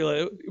 I don't feel it.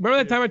 Remember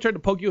that time I tried to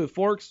poke you with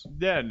forks?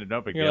 Yeah,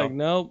 no big You're deal. like,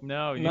 nope.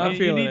 No, you not need,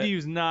 feeling you need it. to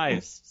use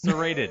knives.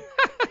 Serrated.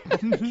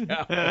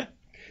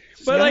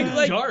 But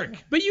like, dark.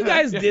 But you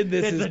guys did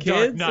this It's as a dark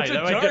kids. night. It's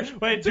a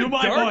dark- Wait, do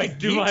my dark voice.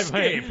 Do my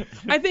Geekscape. voice.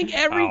 I think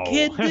every Ow.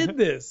 kid did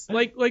this.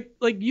 Like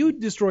you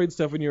destroyed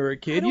stuff when you were a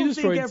kid. I don't You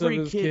destroyed think stuff every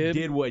as a kid kid.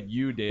 did what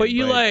you did. But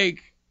you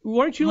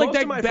weren't you most like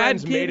that of my bad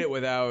friends kid?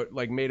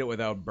 made it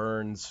without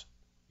burns.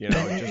 You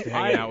know, just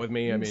hanging out with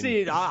me. I mean,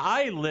 See,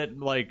 I lit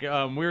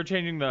we were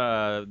changing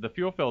the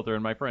fuel filter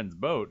in my friend's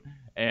boat,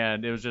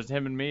 and it was just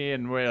him and me,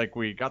 and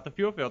we got the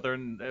fuel filter,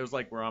 and it was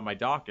like we're on my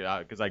dock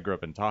because I grew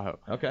up in Tahoe.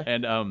 Okay.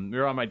 And we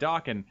were on my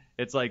dock, and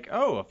it's like,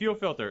 oh, a fuel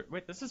filter.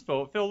 Wait, this is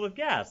filled with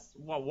gas.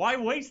 Well, why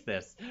waste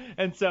this?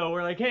 And so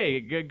we're like, hey,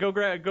 go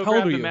grab old the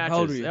were you? matches. How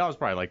old were you? I was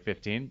probably like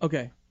 15.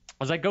 Okay.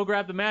 I was like, go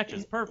grab the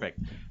matches. Perfect.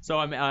 So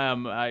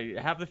I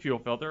have the fuel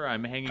filter.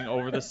 I'm hanging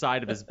over the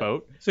side of his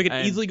boat. So it could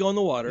and- easily go in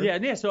the water.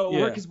 Yeah. So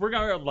Yeah. we're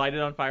gonna light it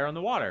on fire on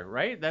the water,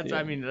 right? That's Yeah.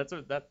 I mean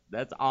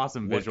that's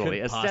awesome What visually,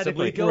 could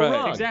aesthetically. possibly go Right.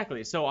 wrong?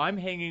 Exactly. So I'm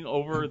hanging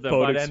over the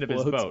Boat butt end of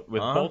his explodes. boat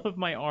with Uh-huh. both of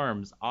my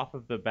arms off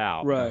of the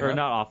bow, Right. or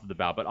not off of the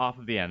bow, but off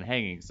of the end,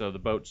 hanging. So the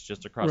boat's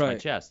just across my Right.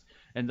 chest.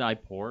 And I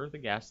pour the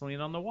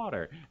gasoline on the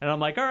water, and I'm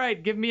like, all right,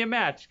 give me a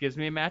match. Gives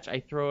me a match. I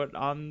throw it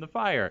on the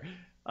fire.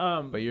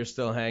 But you're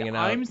still hanging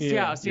out. I'm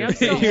Yeah. I'm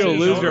still You'll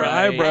lose your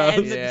Right. eyebrows.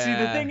 And see, the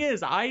Yeah. thing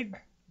is, I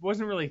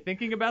wasn't really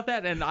thinking about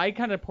that, and I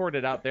kind of poured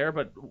it out there.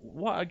 But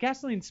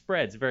gasoline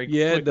spreads very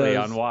Yeah, it quickly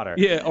does. on water.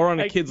 Yeah, or on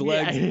a Like, kid's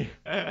legs.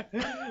 yeah.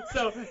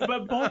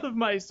 But both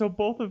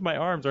of my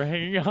arms are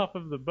hanging off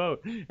of the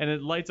boat, and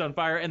it lights on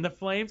fire. And the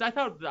flames, I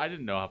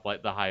didn't know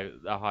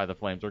how high the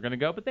flames were gonna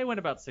go, but they went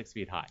about 6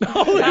 feet high.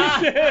 Holy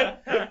shit!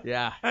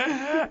 Yeah.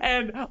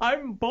 And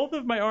both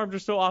of my arms are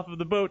so off of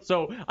the boat,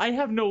 so I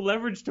have no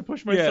leverage to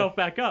push myself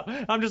back up.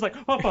 I'm just like,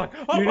 oh fuck,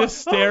 oh You're fuck,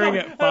 just staring oh,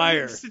 at fuck.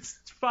 fire. It's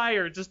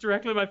fire just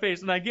directly in my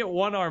face, and I get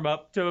one arm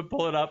up to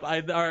pull it up. All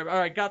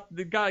right,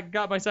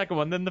 got my second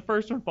one. Then the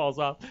first one falls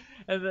off,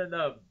 and then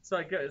so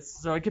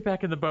I get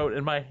back in the boat,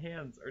 and my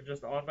hands are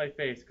just on my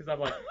face because I'm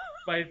like,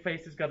 my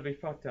face is gonna be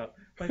fucked up.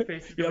 My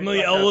face is gonna I'm be the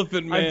fucked up.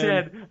 elephant man. I'm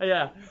dead.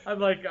 Yeah, I'm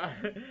like,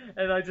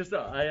 and I just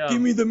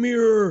Give me the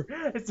mirror.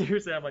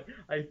 seriously, I'm like,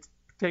 I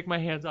take my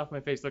hands off my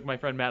face, look at my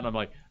friend Matt, and I'm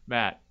like,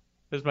 Matt,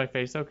 Is my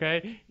face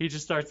okay? He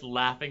just starts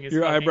laughing his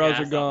Your fucking eyebrows ass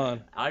are off.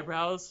 gone.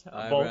 Eyebrows, both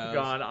Eyebrows,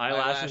 gone.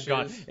 Eyelashes gone.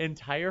 eyelashes.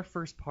 Entire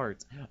first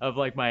part of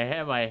like my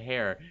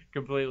hair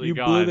completely You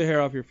gone. blew the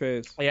hair off your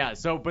face. Yeah.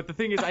 So, but the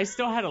thing is, I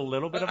still had a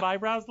little bit of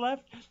eyebrows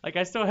left. Like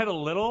I still had a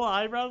little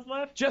eyebrows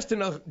left. Just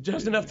enough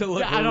to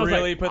look Yeah, and I was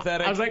really like,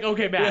 pathetic. I was like,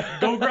 okay, Matt,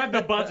 go grab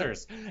the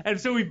buzzers. And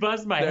so we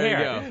buzzed my There you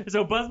hair.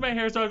 So buzzed my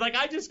hair. So I was like,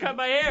 I just cut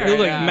my hair. You look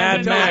like Yeah. Mad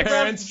And the Max.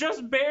 eyebrows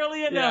just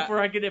barely enough Yeah. where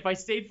I could, if I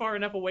stayed far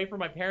enough away from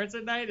my parents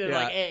at night and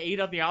Yeah. like ate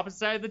on the opposite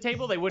side of the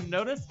table, they wouldn't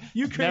notice.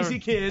 You crazy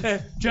kids.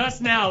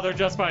 Just now, they're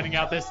just finding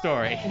out this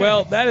story.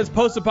 Well, that is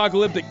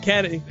Post-Apocalyptic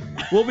Kenny.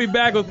 We'll be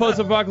back with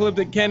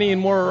Post-Apocalyptic Kenny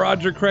and more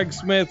Roger Craig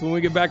Smith when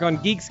we get back on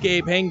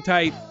Geekscape. Hang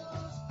tight.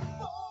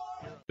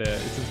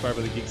 It's inspired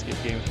by the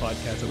Geekscape Games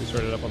podcast that we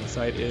started up on the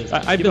site.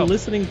 I've been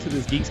listening to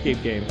this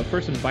Geekscape game. I'll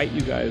first invite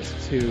you guys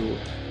to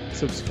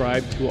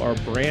subscribe to our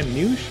brand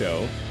new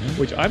show,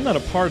 which I'm not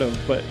a part of,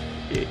 but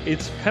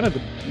it's kind of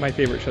my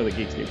favorite show that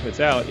Geekscape puts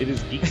out. It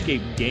is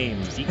Geekscape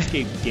Games,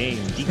 Geekscape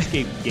Games,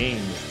 Geekscape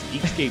Games,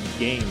 Geekscape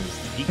Games,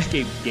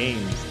 Geekscape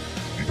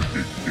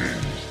Games.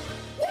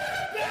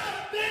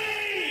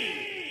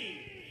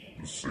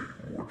 The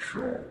Satan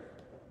Show.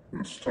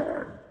 This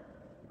time,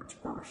 it's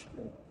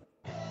personal.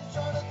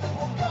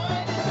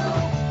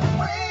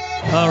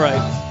 All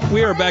right,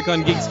 we are back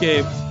on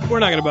Geekscape. We're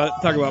not going to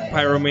talk about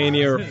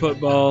pyromania or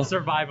football.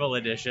 Survival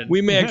edition.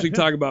 We may actually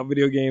talk about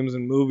video games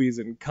and movies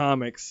and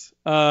comics.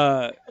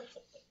 Wow.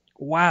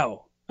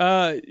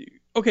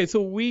 Okay,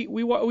 so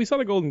we saw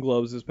the Golden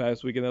Globes this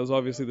past week, and that was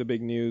obviously the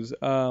big news.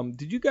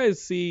 Did you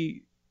guys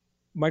see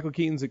Michael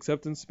Keaton's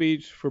acceptance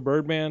speech for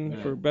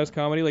Birdman for Best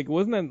Comedy? Like,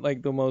 wasn't that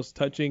like the most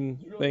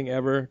touching thing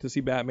ever to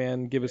see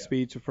Batman give a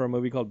speech for a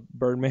movie called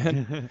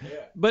Birdman?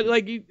 But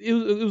like, it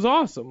was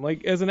awesome.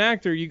 Like, as an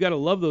actor, you got to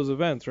love those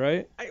events,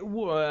 right? Not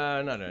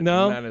You're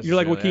like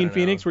necessarily, I Joaquin don't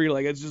Phoenix, know. where you're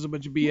like, it's just a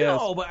bunch of BS.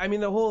 No, but I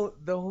mean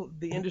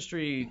the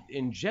industry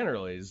in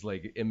general is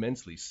like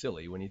immensely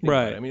silly when you think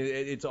Right. about it. I mean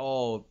it's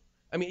all.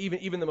 I mean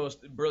even the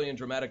most brilliant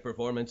dramatic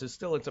performance is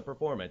still it's a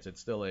performance. It's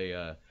still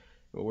a.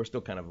 We're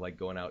still kind of like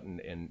going out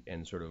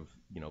and sort of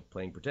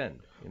playing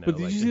pretend. But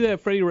did you see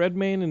that Freddie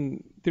Redmayne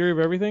in Theory of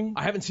Everything?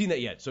 I haven't seen that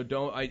yet, so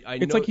don't. I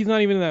It's know, like he's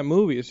not even in that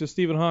movie. It's just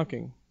Stephen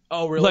Hawking.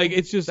 Oh really? Like,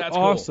 it's just That's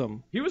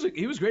awesome. Cool.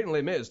 He was great in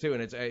Les Mis too,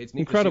 and it's neat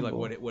Incredible. to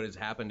see like what has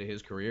happened to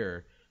his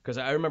career. Because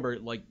I remember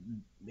like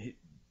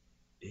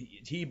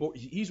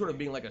he sort of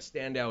being like a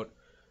standout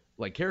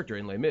like character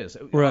in Les Mis.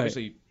 Right.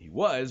 Obviously he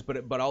was,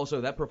 but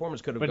also that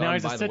performance could have But gone now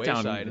he's by a the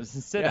wayside.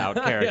 sit-out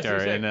character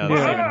in Yeah.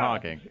 Stephen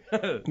Hawking.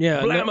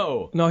 Yeah.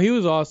 Blammo! No, he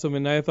was awesome,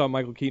 and I thought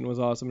Michael Keaton was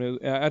awesome.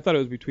 I thought it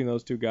was between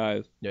those two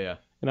guys. Yeah.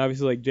 And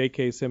obviously, like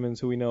J.K. Simmons,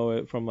 who we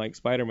know from like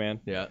Spider-Man.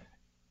 Yeah.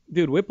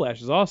 Dude,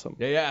 Whiplash is awesome.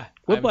 Yeah.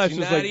 Whiplash is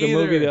is like the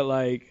movie that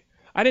like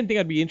I didn't think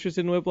I'd be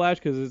interested in Whiplash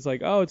because it's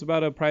like, oh, it's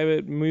about a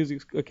private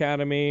music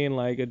academy and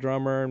like a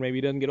drummer and maybe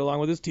he doesn't get along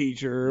with his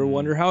teacher.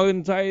 Wonder how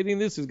exciting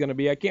this is going to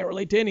be. I can't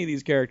relate to any of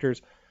these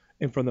characters.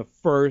 And from the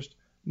first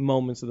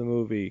moments of the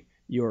movie,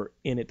 you're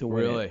in it to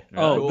win Really? it. Yeah.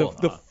 Oh, Cool.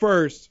 the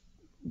first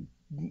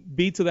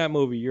beats of that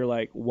movie, you're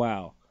like,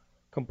 wow,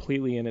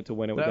 completely in it to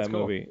win it with That's that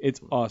cool. movie. It's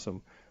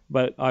awesome.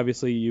 But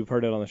obviously, you've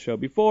heard it on the show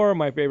before.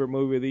 My favorite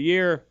movie of the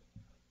year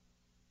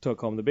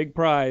took home the big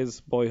prize,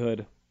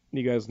 Boyhood.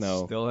 You guys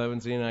know. Still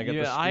haven't seen it. I got the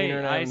Yeah, screener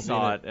and I I haven't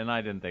saw seen it, and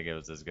I didn't think it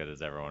was as good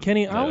as everyone.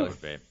 Kenny, said I it will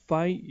would be.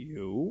 fight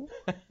you.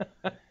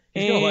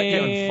 He's gonna light you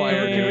on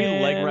fire, Can we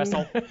leg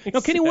wrestle? No,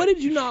 Kenny, what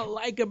did you not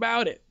like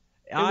about it?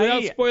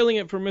 Without spoiling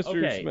it for Mr.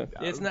 Okay. Smith.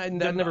 It's not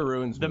that never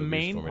ruins The movies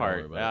main for me, part,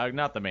 don't worry about it.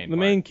 not the main The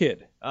part. main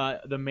kid.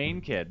 The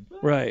main kid.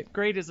 Right.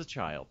 Great as a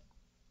child.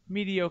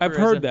 Mediocre. I've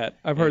heard that.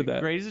 I've heard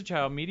that. Great as a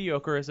child.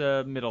 Mediocre as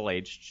a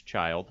middle-aged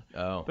child.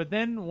 Oh. But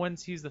then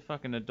once he's the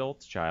fucking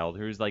adult child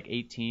who's like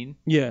 18,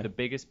 Yeah. the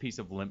biggest piece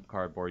of limp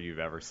cardboard you've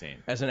ever seen.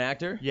 As an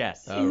actor?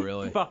 Yes. Oh,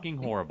 really? Fucking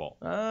horrible.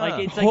 Ah.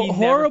 Like it's like he never-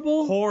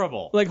 Horrible?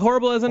 horrible. Like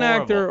horrible as an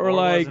Horrible. actor or Horrible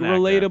as like an actor.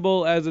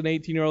 relatable as an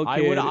 18-year-old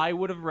kid? I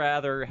would have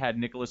rather had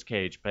Nicolas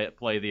Cage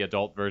play the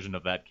adult version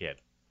of that kid.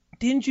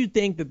 Didn't you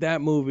think that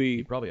movie,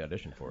 You probably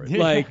auditioned for it.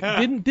 like,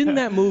 didn't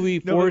that movie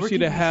force you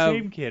to have... the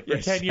same kid for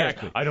Yes, 10 years.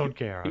 exactly. I don't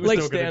care. I'm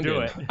Like still gonna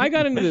do it. stand-in. I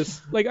got into this,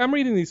 like, I'm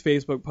reading these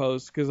Facebook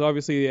posts because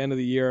obviously the end of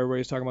the year,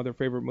 everybody's talking about their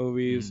favorite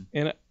movies.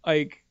 And,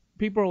 like,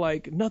 people are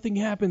like, nothing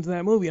happens in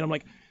that movie. And I'm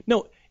like,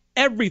 no,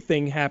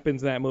 everything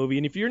happens in that movie.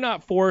 And if you're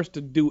not forced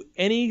to do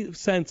any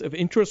sense of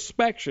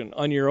introspection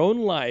on your own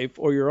life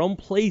or your own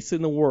place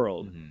in the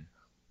world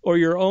or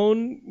your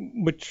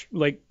own,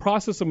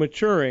 process of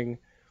maturing,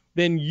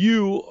 then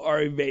you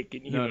are a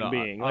vacant human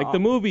being. Like, the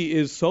movie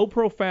is so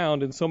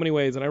profound in so many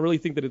ways, and I really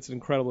think that it's an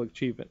incredible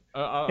achievement.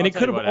 And it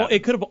could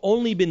have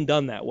only been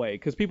done that way,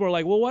 because people are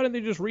like, well, why didn't they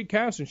just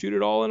recast and shoot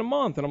it all in a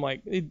month? And I'm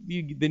like,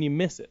 then you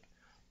miss it.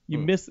 You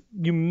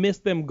miss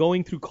them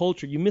going through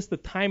culture. You miss the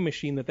time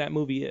machine that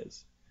movie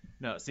is.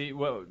 No, see,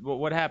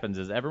 what happens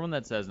is everyone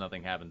that says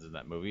nothing happens in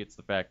that movie, it's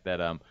the fact that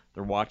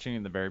they're watching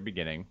in the very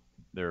beginning.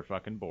 They're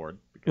fucking bored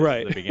because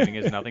Right. the beginning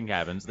is nothing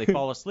happens. They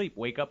fall asleep,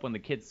 wake up when the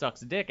kid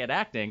sucks dick at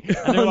acting, and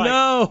they're Oh, like,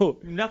 no.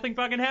 nothing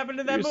fucking happened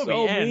in that You're movie.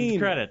 so End mean.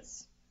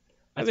 credits.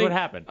 That's what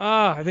happened.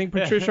 I think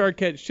Patricia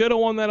Arquette should have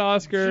won that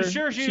Oscar.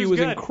 She was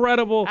good.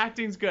 incredible.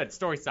 Acting's good.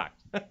 Story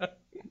sucked.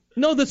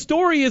 No, the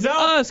story is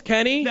us,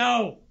 Kenny.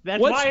 No, that's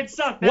why it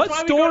sucked. That's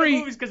why we go to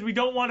movies, because we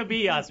don't want to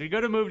be us. We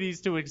go to movies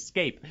to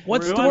escape.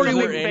 What story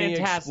was was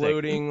fantastic?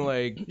 Exploding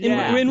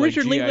and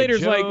Richard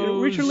Linklater's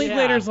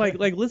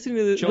like listening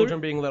to the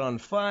children being lit on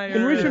fire.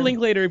 And Richard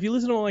Linklater, if you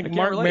listen to like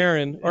Mark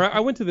Maron, or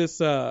I went to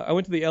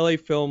the LA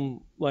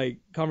film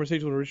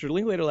conversation with Richard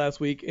Linklater last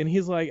week, and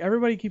he's like,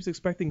 everybody keeps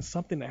expecting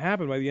something to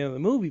happen by the end of the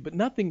movie, but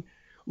nothing.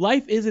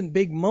 Life isn't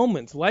big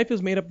moments. Life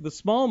is made up of the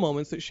small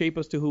moments that shape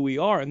us to who we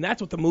are, and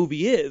that's what the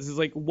movie is. Is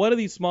like, what are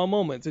these small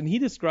moments? And he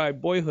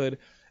described Boyhood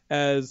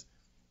as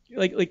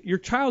like your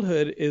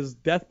childhood is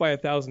death by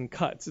 1,000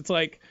 cuts. It's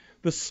like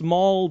the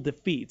small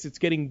defeats. It's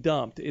getting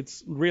dumped.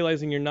 It's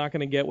realizing you're not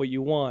going to get what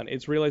you want.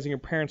 It's realizing your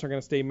parents aren't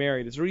going to stay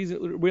married. It's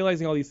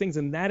realizing all these things,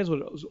 and that is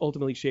what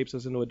ultimately shapes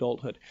us into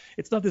adulthood.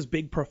 It's not this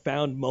big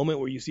profound moment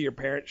where you see your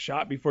parents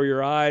shot before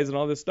your eyes and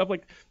all this stuff.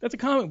 Like, that's a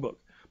comic book.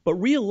 But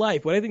real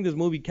life, what I think this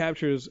movie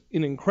captures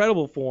in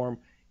incredible form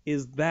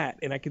is that.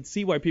 And I can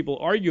see why people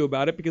argue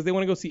about it, because they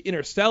want to go see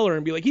Interstellar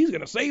and be like, he's going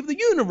to save the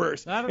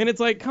universe. And it's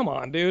like, come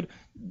on, dude.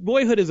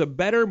 Boyhood is a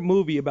better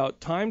movie about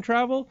time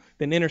travel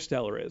than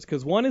Interstellar is,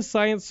 because one is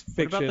science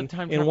fiction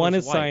and one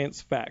is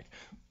science fact.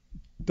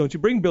 Don't you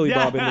bring Billy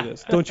Bob into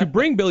this. Don't you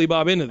bring Billy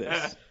Bob into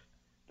this.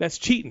 That's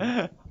cheating.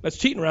 That's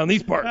cheating around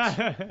these parts.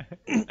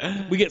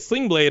 We get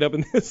Sling Blade up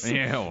in this.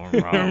 No.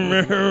 We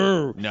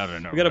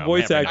got a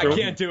voice actor. I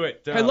can't do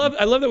it. I love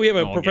that we have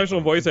a professional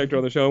voice actor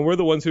on the show, and we're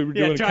the ones who are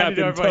doing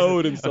Captain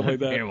Toad and stuff like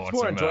that. It's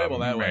more enjoyable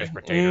that way.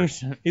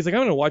 He's like, I'm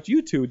going to watch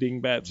you two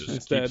dingbats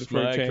instead keeps for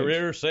a my change.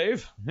 career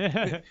safe.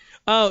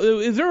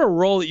 Is there a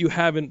role that you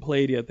haven't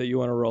played yet that you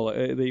want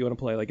to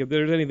play? Like, if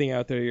there's anything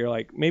out there, you're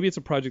like, maybe it's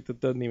a project that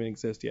doesn't even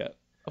exist yet.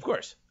 Of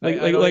course. As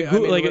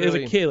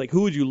a kid, like,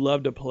 who would you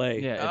love to play?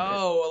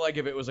 Like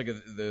if it was like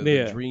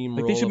the dream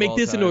role. Like, they should make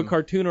this into a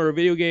cartoon or a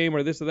video game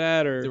or this or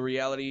that, or the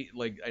reality.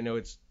 Like, I know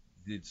it's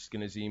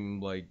gonna seem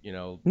like,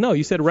 No,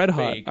 you said Red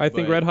Hot. fake, I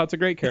think Red Hot's a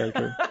great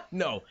character.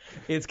 No,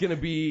 it's gonna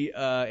be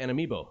an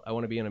amiibo. I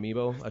want to be an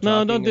amiibo.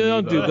 No, don't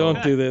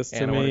do this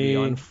to and me. I want to be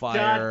on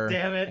fire. God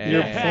damn it!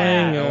 You're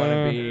playing. I want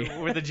to be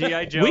with the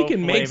G.I. Joe. We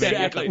can make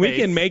that. We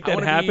can make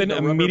that happen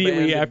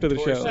immediately after the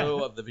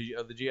show. Of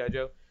the G.I.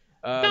 Joe.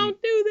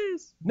 Don't do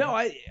this. No,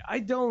 I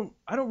don't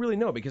really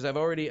know, because I've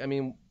already. I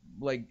mean,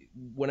 like,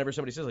 whenever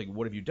somebody says, like,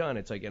 what have you done?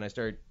 It's like, and I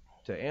start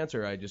to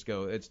answer, I just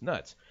go, it's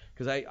nuts,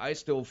 because I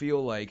still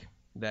feel like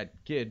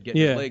that kid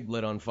getting his leg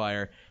lit on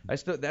fire.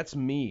 That's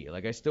me.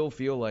 Like, I still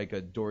feel like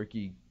a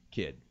dorky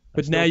kid.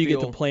 But now you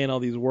get to play in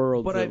all these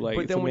worlds. But it's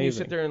then when you amazing.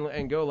 sit there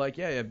and go like,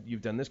 yeah,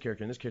 you've done this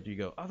character and this character, you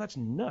go, oh, that's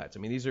nuts. I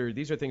mean, these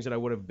are things that I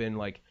would have been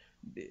like,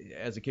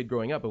 as a kid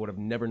growing up, I would have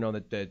never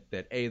known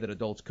that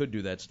adults could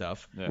do that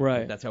stuff. Yeah.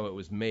 Right. That's how it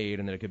was made,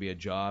 and that it could be a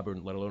job, or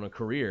let alone a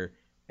career.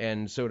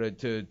 And so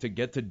to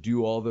get to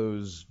do all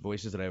those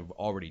voices that I've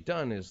already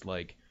done is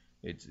like,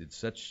 it's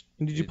such.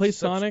 And did you play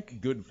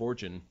Sonic? Good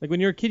fortune. Like, when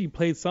you were a kid, you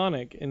played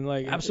Sonic, and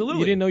like,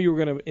 absolutely, you didn't know you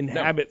were going to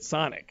inhabit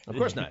Sonic. Of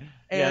course not.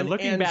 And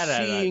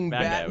seeing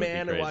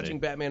Batman and watching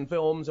Batman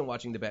films and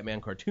watching the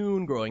Batman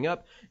cartoon growing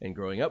up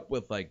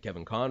with like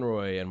Kevin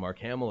Conroy and Mark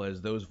Hamill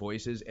as those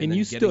voices. And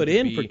you stood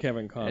in for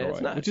Kevin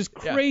Conroy, which is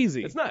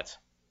crazy. Yeah, it's nuts.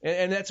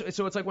 And that's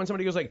so it's like when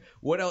somebody goes like,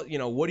 what else?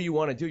 What do you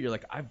want to do? You're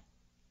like, I've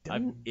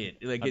done it.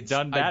 Like, I've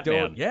done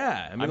Batman.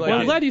 I mean,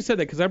 I'm glad you said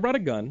that, because I brought a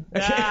gun.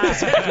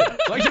 As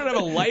long as you don't have a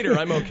lighter,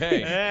 I'm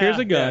okay. Here's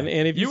a gun,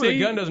 and if you say a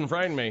gun doesn't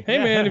frighten me. Hey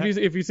man,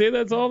 if you say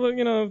that's all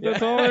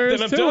that's all there is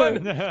to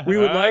it, we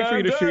would like for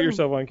you to shoot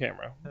yourself on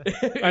camera.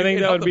 I think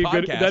that would be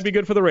good. That'd be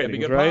good for the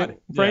ratings, right?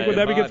 Frank, would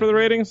that be good for the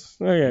ratings?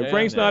 Okay,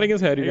 Frank's nodding his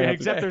head.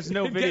 Except there's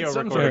no video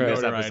recording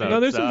this episode. No,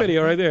 there's some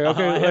video right there.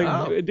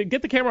 Okay,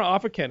 get the camera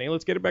off of Kenny.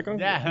 Let's get it back on.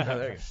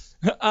 Yeah.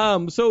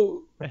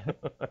 So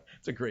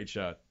it's a great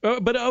shot.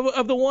 But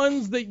of the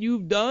ones that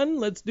you've done,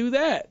 let's do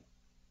that.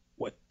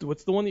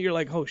 What's the one that you're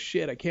like, oh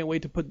shit, I can't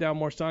wait to put down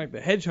more Sonic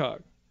the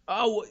Hedgehog?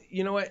 Oh,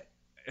 you know what?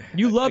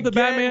 You love the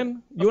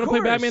Batman? You want to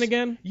play Batman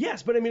again?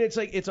 Yes, but I mean,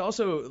 it's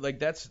also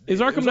like Is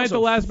Arkham Knight the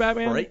last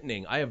Batman?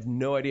 Frightening. I have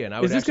no idea.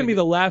 And is this going to be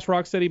the last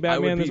Rocksteady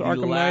Batman? I would be is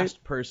Arkham the last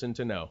Knight? person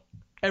to know.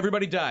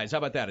 Everybody dies. How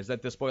about that? Is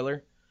that the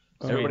spoiler?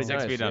 Everybody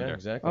 6 dies. feet under. Yeah,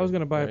 exactly. I was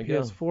going to buy a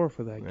PS4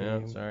 for that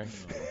game. Yeah,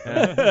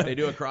 sorry. They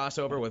do a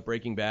crossover with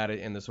Breaking Bad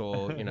and this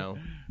whole,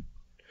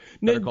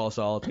 Better Call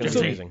Saul. It's going to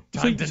be amazing.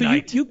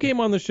 So you came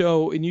on the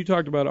show and you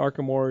talked about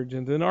Arkham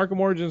Origins, and Arkham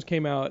Origins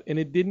came out and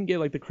it didn't get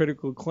like the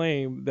critical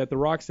acclaim that the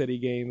Rocksteady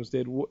games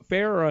did.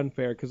 Fair or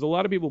unfair? Because a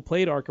lot of people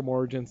played Arkham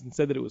Origins and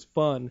said that it was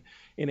fun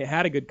and it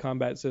had a good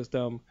combat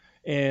system,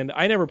 and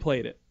I never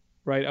played it.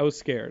 Right, I was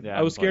scared.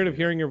 I was scared of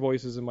hearing your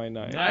voices in my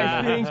night.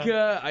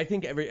 I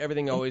think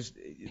everything always,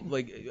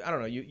 like, I don't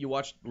know. You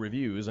watch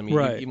reviews. I mean,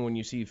 even when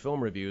you see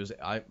film reviews,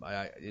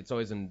 it's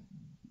always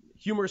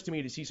humorous to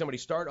me to see somebody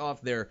start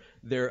off their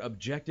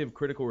objective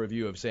critical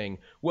review of saying,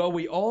 well,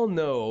 we all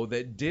know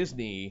that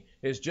Disney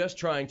is just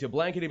trying to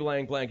blankety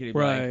blank,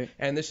 right.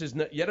 And this is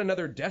yet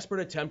another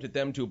desperate attempt at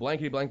them to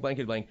blankety blank,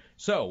 blankety blank.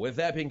 So, with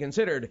that being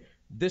considered,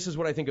 this is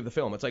what I think of the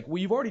film. It's like, well,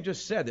 you've already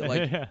just said that,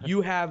 like,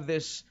 you have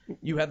this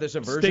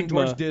aversion Stigma.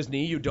 towards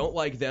Disney. You don't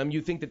like them.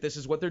 You think that this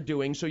is what they're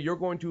doing, so you're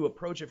going to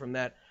approach it from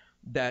that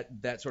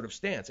sort of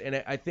stance.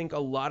 And I think a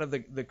lot of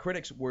the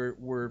critics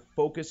were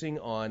focusing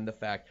on the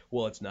fact,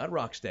 well, it's not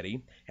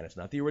Rocksteady, and it's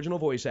not the original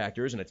voice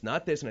actors, and it's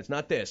not this, and it's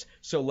not this,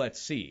 so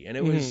let's see. And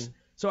it was,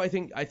 so I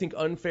think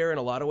unfair in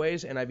a lot of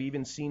ways, and I've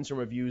even seen some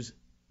reviews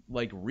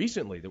like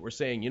recently that were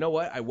saying, you know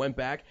what, I went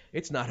back,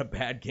 it's not a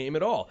bad game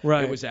at all.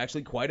 Right. It was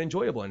actually quite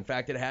enjoyable. In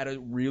fact, it had a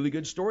really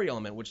good story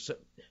element, which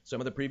some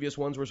of the previous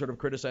ones were sort of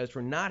criticized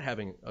for not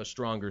having a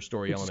stronger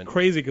story element. It's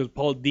crazy because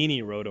Paul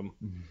Dini wrote them.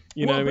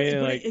 You know what I mean?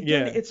 But Like,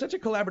 again, it's such a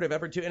collaborative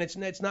effort too, and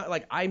it's not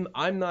like I'm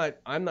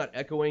not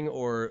echoing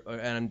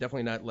and I'm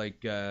definitely not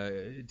like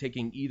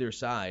taking either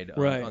side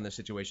on this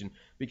situation,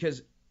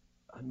 because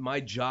my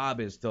job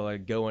is to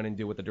like go in and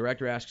do what the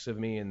director asks of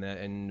me,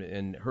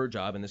 and her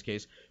job in this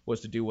case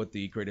was to do what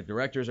the creative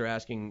directors are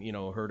asking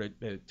her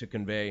to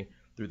convey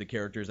through the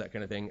characters, that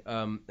kind of thing.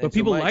 But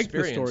people liked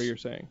the story, you're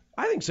saying?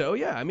 I think so,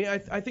 yeah. I mean,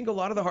 I think a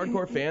lot of the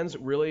hardcore fans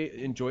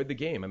really enjoyed the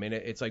game. I mean,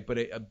 it's like,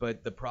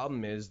 but the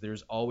problem is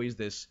there's always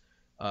this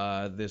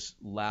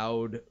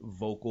loud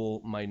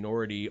vocal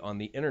minority on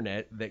the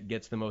internet that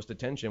gets the most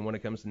attention when it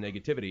comes to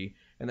negativity,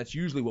 and that's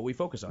usually what we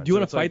focus on. Do you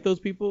want to fight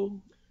those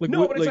people? Like,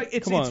 no, but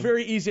it's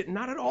very easy.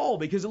 Not at all,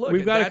 because look,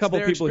 we've got a couple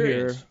their people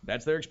experience. here.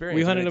 That's their experience.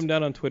 We hunted them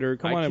down on Twitter.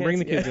 Come on and bring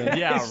the kids in.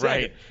 Yeah,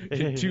 right.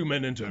 2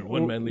 men enter,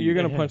 1 man leave. You're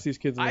gonna punch these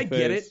kids in the I face.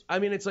 get it. I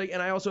mean, it's like,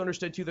 and I also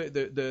understood too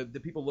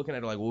the people looking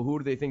at it like, well, who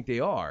do they think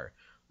they are?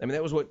 I mean,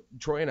 that was what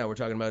Troy and I were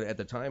talking about at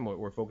the time.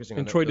 We're focusing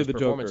on Troy those did the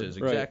performances.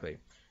 Joker, right. Exactly.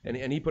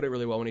 And he put it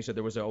really well when he said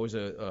there was always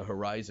a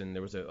horizon.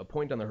 There was a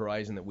point on the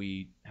horizon that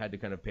we had to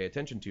kind of pay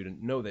attention to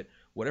know that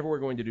whatever we're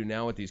going to do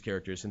now with these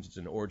characters, since it's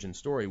an origin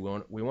story, we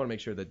want to make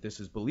sure that this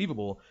is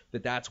believable,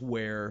 that's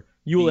where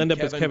you will end up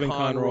Kevin as Kevin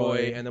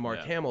Conroy and the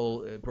Mark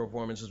Hamill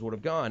performances would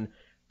have gone.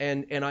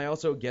 And I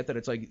also get that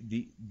it's like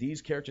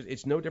these characters,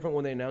 it's no different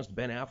when they announced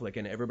Ben Affleck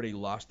and everybody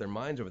lost their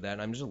minds over that.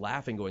 And I'm just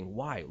laughing going,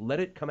 why? Let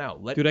it come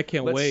out. Dude, I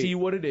can't wait. Let's see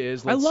what it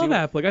is. I love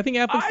Affleck. I think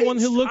Affleck's the one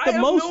who looked the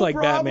most like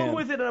Batman. I have no problem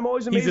with it, and I'm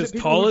always amazed He's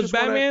as tall as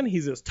Batman.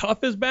 He's as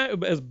tough as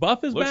as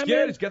buff as Batman. Batman.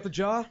 Good. He's got the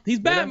jaw. He's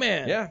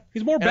Batman. Yeah.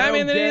 He's more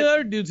Batman than any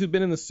other dudes who've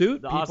been in the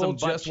suit. People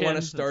just want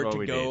to start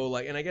to go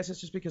like, and I guess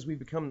it's just because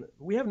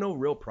we have no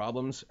real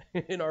problems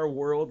in our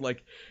world,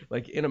 like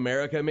in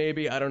America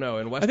maybe. I don't know.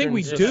 In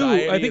Western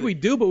society, I think we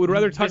do, but we'd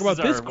rather talk about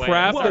this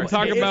crap than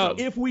talk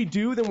about. If we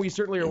do, then we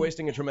certainly are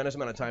wasting a tremendous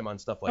amount of time on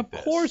stuff like this.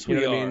 Of course we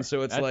are. What I mean?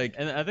 So it's like,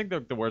 and I think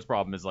the worst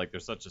problem is like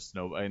there's such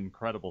an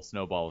incredible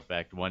snowball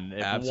effect when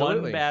if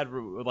Absolutely. one bad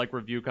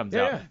review comes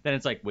out, then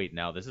it's like, wait,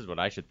 now this is what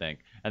I should think,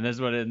 and this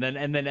is what, and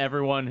then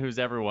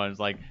everyone's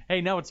like,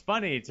 hey, no, it's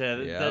funny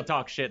to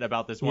talk shit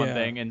about this one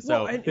thing, and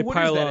so what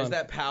is that? Is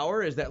that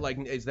power? Is that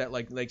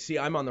like see,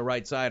 I'm on the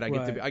right side.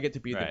 I get to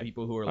be the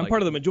people who are. I'm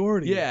part of the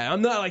majority. Yeah,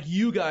 I'm not like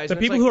you guys. The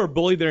people who are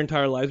bullied their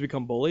entire lives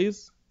become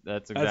bullies.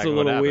 That's a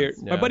little weird.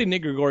 Yeah. My buddy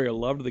Nick Gregorio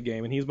loved the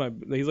game, and he's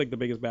like the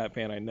biggest Bat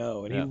fan I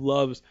know, and he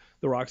loves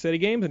the Rocksteady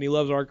games, and he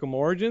loves Arkham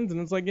Origins,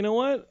 and it's like, you know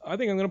what? I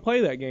think I'm gonna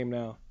play that game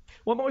now.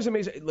 Well, I'm always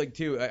amazed, like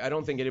too. I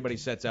don't think anybody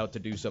sets out to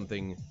do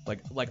something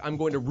like I'm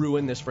going to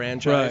ruin this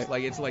franchise. Right.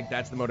 Like it's like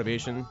that's the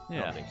motivation.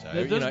 Yeah. I don't think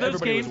so.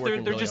 Those games,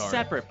 they're really just hard.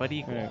 separate but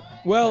equal. Right.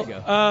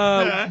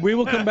 Well, we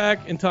will come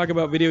back and talk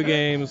about video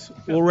games.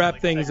 We'll wrap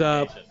things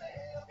up.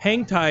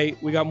 Hang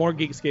tight. We got more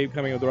Geekscape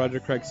coming with Roger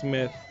Craig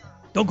Smith.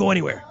 Don't go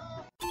anywhere.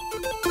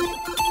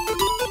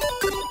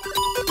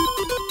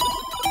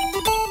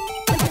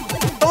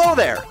 Hello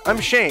there, I'm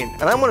Shane,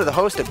 and I'm one of the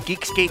hosts of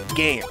Geekscape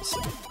Games.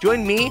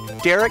 Join me,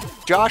 Derek,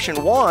 Josh,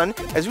 and Juan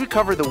as we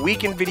cover the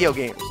week in video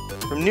games,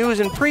 from news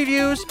and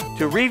previews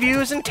to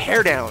reviews and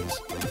teardowns,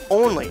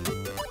 only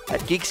at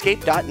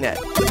Geekscape.net.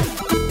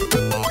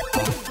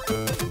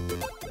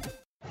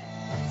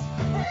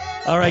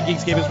 All right,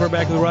 Geekscapists, we're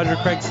back with Roger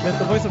Craig Smith,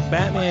 the voice of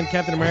Batman,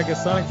 Captain America,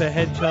 Sonic the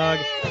Hedgehog,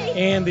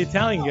 and the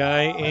Italian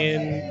guy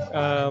in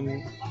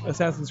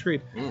Assassin's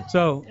Creed.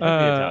 So, the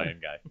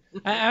Italian guy.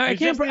 I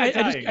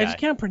just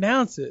can't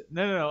pronounce it.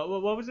 No.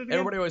 What was it again?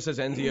 Everybody always says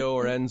Enzio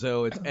or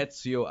Enzo. It's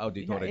Ezio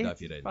Auditore da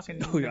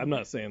Firenze. I'm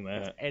not saying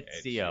that.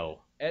 Ezio.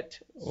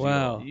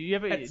 Wow. Did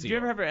you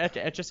ever have an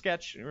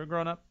Etch-a-Sketch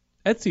growing up?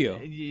 Ezio.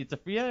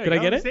 Could I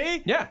get it?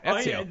 See? Yeah,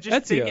 Ezio.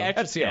 Just think Ezio.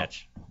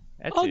 Etch-a-Sketch.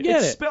 I'll get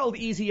It's it. spelled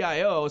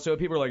Ezio, so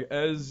people are like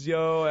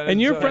Ezio.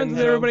 And you're friends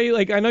with everybody.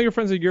 Like, I know you're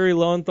friends with Yuri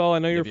Lowenthal. I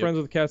know you're Yep. friends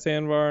with Cass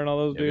Anvar and all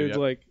those dudes.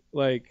 Yep.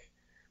 Like,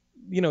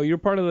 you know, you're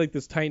part of like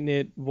this tight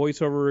knit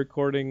voiceover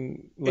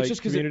recording It's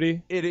just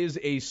community. it is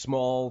a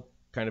small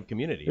kind of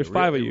community. There's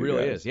 5 of you It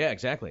really guys. is. Yeah,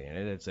 exactly.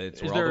 And it's where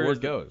all there- the word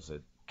goes.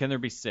 Can there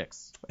be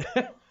 6?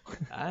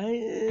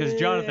 Because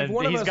Jonathan,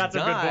 he's got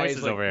some good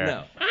voices over here.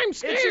 No. I'm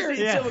scared.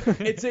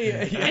 It's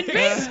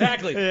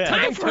exactly.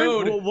 Time for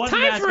Toad.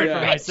 Time for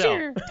myself.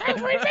 Time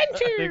for I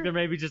adventure. think there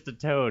may be just a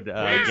Toad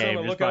game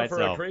just Look by out for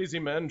a itself. crazy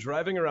man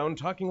driving around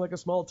talking like a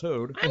small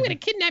toad. I'm gonna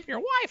kidnap your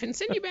wife and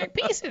send you back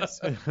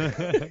pieces.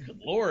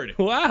 Lord.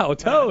 Wow,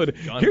 Toad,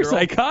 John you're Girl.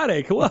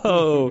 psychotic.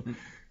 Whoa.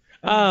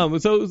 So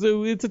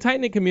it's a tight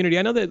knit community.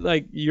 I know that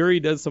like Yuri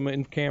does some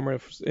in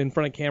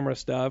front of camera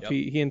stuff. Yep.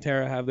 He and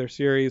Tara have their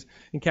series.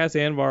 And Cass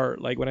Anvar,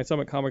 like when I saw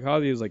him at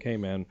Kamikaze, he was like, "Hey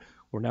man,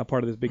 we're now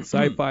part of this big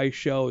sci-fi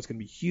show. It's gonna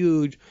be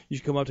huge. You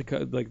should come up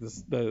to like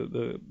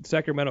the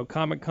Sacramento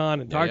Comic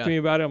Con and talk to me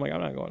about it." I'm like,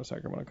 I'm not going to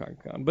Sacramento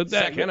Comic Con, but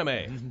that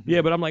Anime.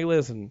 Yeah, but I'm like,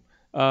 listen,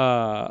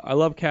 I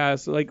love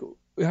Cass. Like,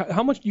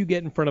 how much do you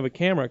get in front of a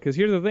camera? Because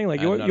here's the thing,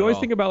 like you always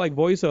think about like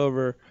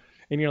voiceover.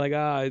 And you're like,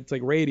 it's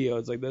like radio.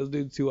 It's like those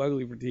dudes too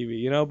ugly for TV,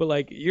 you know. But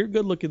like, you're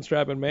good looking,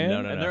 strapping man.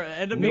 No.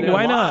 And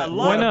Why not? A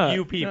lot Why of not?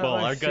 you people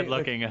are good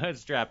looking,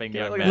 strapping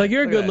young men. Like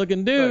you're a Look at good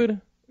looking dude. Look,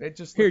 it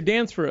just Here,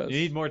 dance for us. You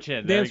need more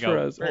chin. Dance there you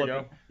for go. us. Pull There it,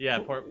 you go. Yeah,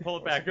 pull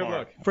it back. Good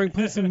look. Frank,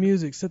 play some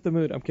music. Set the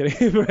mood. I'm kidding.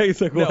 Frank's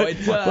like, No, what?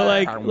 it's, but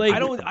like, I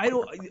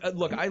don't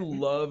look. I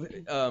love.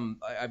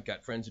 I've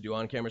got friends who do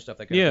on-camera stuff,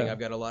 that kind of thing. I've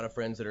got a lot of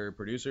friends that are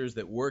producers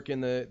that work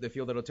in the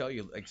field that'll tell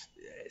you. Like,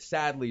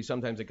 sadly,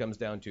 sometimes it comes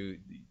down to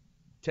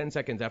 10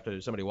 seconds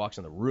after somebody walks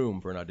in the room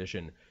for an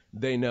audition,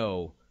 they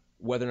know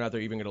whether or not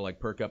they're even going to like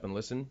perk up and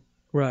listen,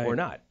 or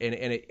not. And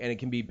it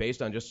can be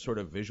based on just sort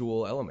of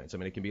visual elements. I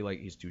mean, it can be like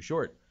he's too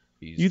short.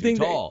 He's too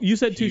tall. You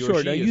said too he or short.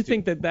 she Now, is you too-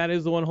 think that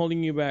is the one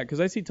holding you back?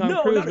 Because I see Tom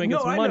Cruise making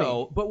some money. I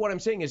know. But what I'm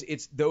saying is,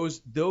 it's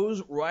those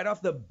right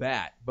off the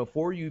bat,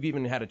 before you've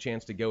even had a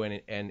chance to go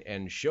in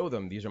and show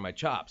them these are my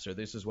chops or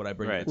this is what I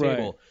bring to the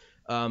table.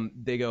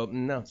 They go,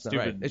 no, it's not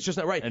right. It's just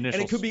not right. And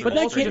it could be. But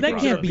that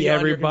can't be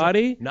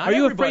everybody. Not Are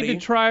you everybody. afraid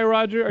to try,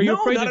 Roger? Are you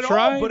afraid not to at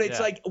try? all, but it's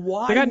like,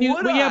 why They got new,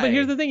 would but yeah, I? but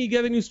here's the thing: you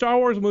get the new Star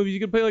Wars movies. You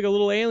can play like a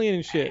little alien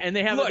and shit. And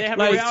they have Look, a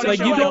like- reality like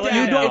show you on don't- LA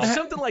you now. don't If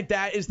something like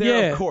that is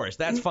there, of course,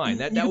 that's fine.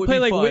 That would play be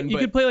like fun. you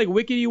but could play like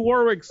Wickedy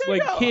Warwick's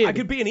like kid. I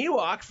could be an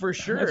Ewok for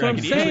sure. That's what I'm I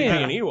could easily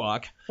saying. be an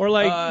Ewok. Or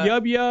like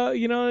Yub,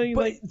 you know,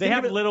 But like They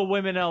have Little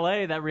Women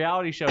LA, that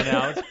reality show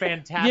now. It's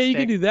fantastic. yeah, you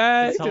can do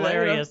that. It's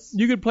hilarious.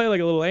 You could play like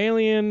a little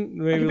alien.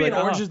 Maybe I could be like an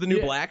Orange is the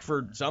New Black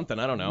for something.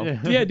 I don't know.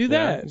 Yeah, do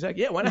that.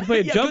 Exactly. Yeah, why not? play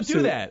a Yeah, go jumpsuit.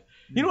 do that.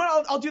 You know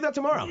what? I'll do that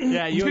tomorrow.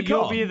 Yeah, It's a good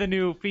you'll call. be the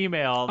new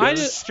female. I the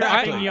just,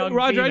 strapping young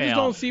Roger, female. I just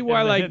don't see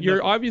why And like then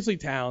you're obviously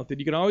talented.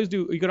 You can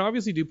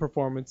obviously do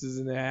performances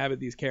and inhabit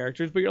these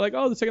characters, but you're like,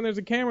 oh, the second there's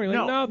a camera, you're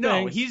like, no,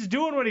 thanks. he's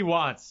doing what he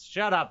wants.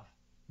 Shut up.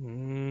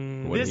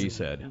 What he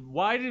said.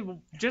 Why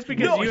just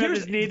because you have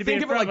this need to be in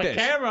think of it front like of a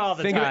this. camera all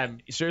the Think of it- time?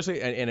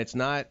 seriously, and it's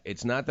not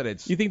that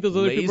it's. You think those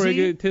other people are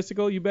lazy?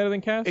 egotistical? You better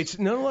than Cass? It's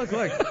look,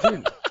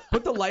 dude,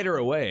 put the lighter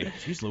away.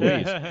 Jeez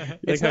Louise.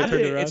 It's how I not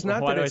turned that, it around? it's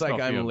not Why that do I it's like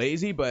smell I'm fumes?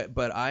 lazy,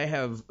 but I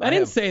have. I didn't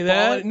have say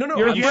that. fallen- No,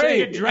 You're I'm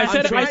afraid. saying- I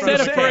said I'm trying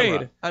to say-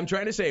 afraid. I'm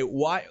trying to say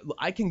why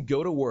I can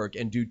go to work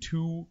and do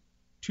two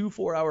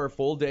 4-hour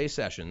full day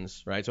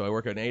sessions, right? So I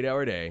work an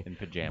 8-hour day. In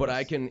pajamas. But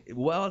I can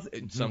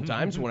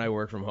sometimes when I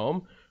work from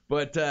home,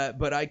 but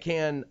I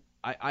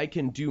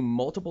can do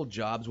multiple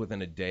jobs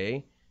within a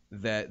day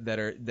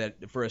that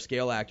for a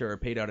scale actor are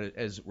paid out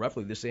as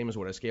roughly the same as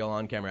what a scale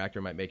on-camera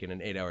actor might make in an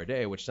 8-hour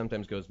day, which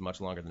sometimes goes much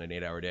longer than an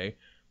 8-hour day.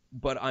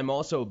 But I'm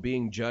also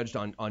being judged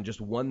on just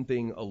one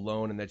thing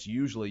alone, and that's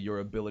usually your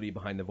ability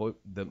behind the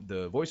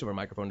voiceover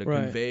microphone to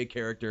convey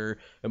character,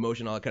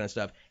 emotion, all that kind of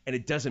stuff. And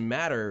it doesn't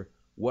matter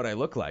what I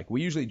look like.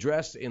 We usually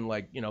dress in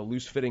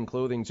loose-fitting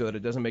clothing so that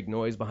it doesn't make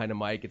noise behind a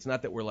mic. It's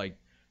not that we're like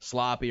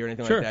sloppy or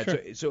anything like that.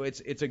 Sure. So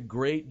it's a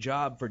great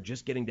job for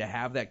just getting to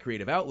have that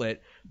creative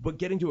outlet, but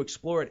getting to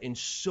explore it in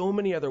so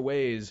many other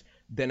ways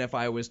than if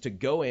I was to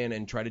go in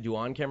and try to do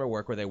on-camera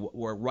work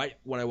where right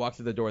when I walk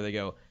through the door they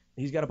go,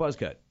 he's got a buzz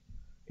cut.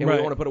 And we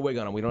don't want to put a wig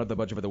on him. We don't have the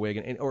budget for the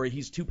wig, or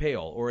he's too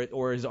pale,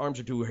 or his arms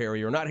are too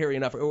hairy, or not hairy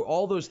enough, or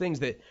all those things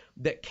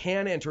that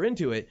can enter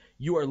into it.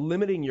 You are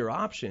limiting your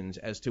options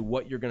as to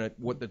what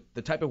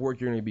the type of work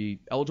you're gonna be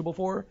eligible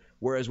for.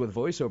 Whereas with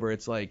voiceover,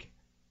 it's like,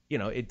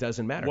 it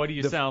doesn't matter. What do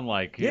you sound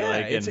like? Yeah,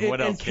 and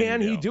what else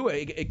can you he do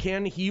it?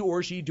 Can he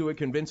or she do it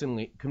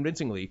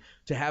convincingly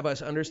to have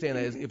us understand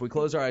that if we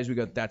close our eyes, we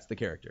go, that's the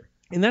character.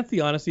 And that's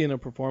the honesty in a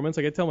performance.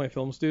 Like I tell my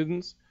film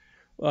students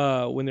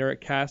when they're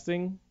at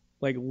casting,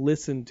 like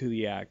listen to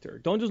the actor.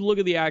 Don't just look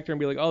at the actor and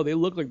be like, oh, they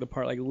look like the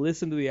part. Like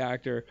listen to the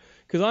actor.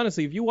 Because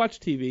honestly, if you watch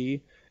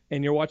TV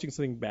and you're watching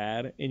something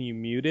bad and you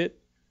mute it,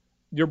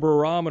 your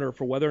barometer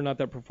for whether or not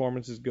that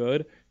performance is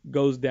good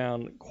goes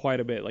down quite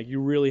a bit. Like you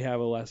really have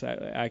a less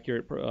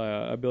accurate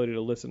ability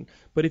to listen.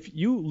 But if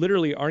you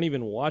literally aren't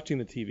even watching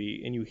the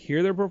TV and you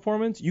hear their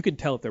performance, you can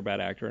tell if they're a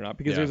bad actor or not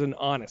because there's an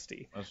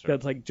honesty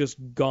that's like just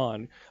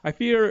gone. I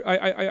figure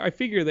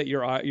that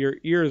your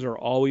ears are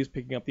always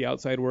picking up the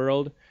outside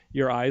world.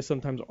 Your eyes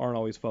sometimes aren't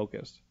always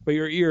focused, but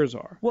your ears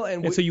are. Well,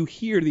 and so you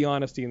hear the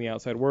honesty in the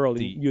outside world,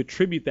 and you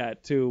attribute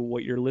that to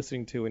what you're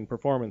listening to in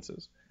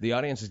performances. The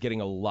audience is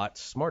getting a lot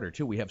smarter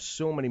too. We have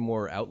so many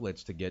more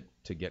outlets to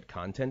get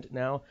content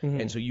now,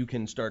 and so you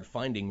can start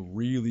finding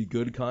really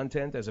good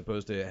content as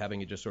opposed to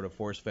having it just sort of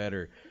force fed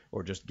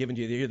or just given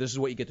to you. This is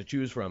what you get to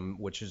choose from,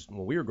 which is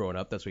when we were growing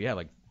up. That's what you had,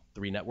 like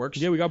 3 networks.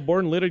 Yeah, we got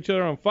bored and lit each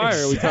other on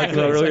fire. We talked Exactly.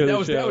 about earlier. That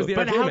was the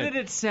But how entertainment. did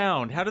it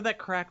sound? How did that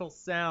crackle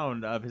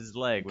sound of his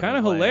leg? when Kind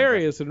of he was laying?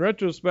 hilarious in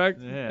retrospect.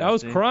 Yeah, I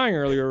was see? crying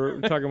earlier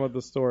talking about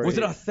the story. Was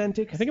it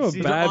authentic? I think I'm a Was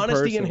there bad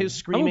honesty person. in his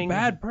screaming? I'm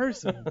a bad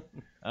person.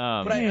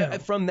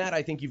 But from that,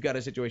 I think you've got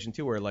a situation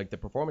too where like the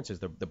performances,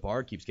 the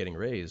bar keeps getting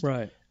raised.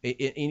 Right.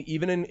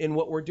 Even in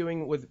what we're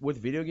doing with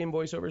video game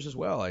voiceovers as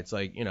well. It's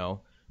like, you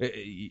know,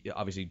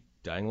 obviously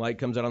Dying Light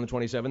comes out on the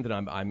 27th,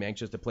 and I'm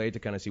anxious to play it to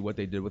kind of see what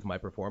they did with my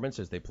performance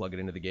as they plug it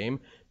into the game.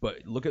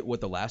 But look at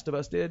what The Last of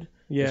Us did.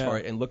 Yeah.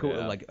 And look at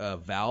what like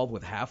Valve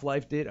with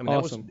Half-Life did. I mean,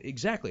 Awesome. that was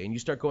exactly. And you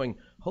start going,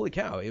 holy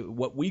cow!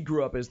 What we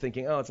grew up as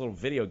thinking, oh, it's little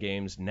video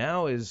games,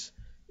 now is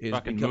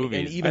Fucking becoming, movies.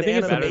 and even I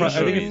think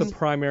animation. it's the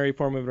primary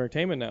form of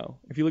entertainment now.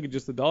 If you look at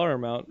just the dollar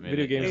amount,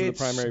 video games are the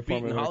primary form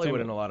of beating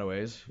Hollywood in entertainment. a lot of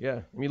ways. Yeah,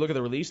 I mean, look at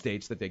the release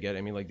dates that they get.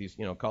 I mean, like these,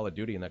 you know, Call of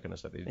Duty and that kind of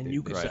stuff.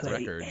 You can set play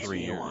records. 3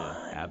 years.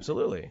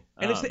 Absolutely,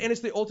 and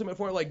it's the ultimate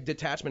form of like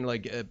detachment,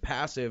 like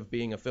passive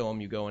being a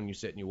film. You go and you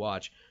sit and you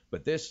watch.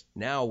 But this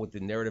now with the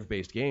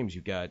narrative-based games,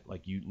 you got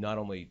like you not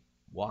only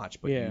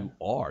watch, but you And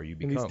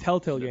become. these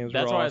Telltale games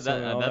That's were why awesome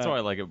and all that's that. why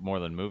I like it more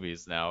than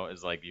movies now.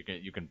 Is like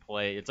you can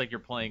play. It's like you're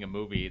playing a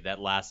movie that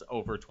lasts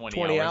over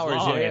 20 hours.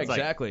 long. Yeah, It's like,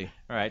 exactly.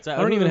 all right, so I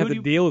don't even have to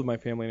do deal with my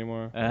family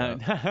anymore.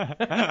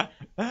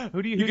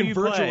 who do you You can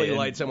virtually play?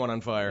 light someone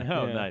on fire.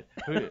 Oh, Yeah. nice.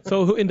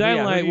 So in Dying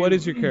Yeah, who Light, do what you-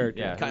 is your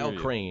character? Yeah. Kyle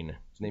Crane.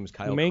 His name is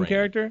Kyle. The main Crane.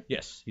 character?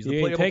 Yes, he's He the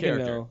ain't playable taking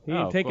character. though. He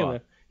Oh, ain't taking cool.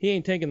 he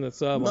ain't taking the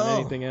sub No. on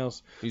anything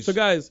else. He's- So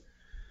guys,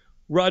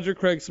 Roger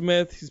Craig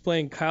Smith, he's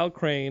playing Kyle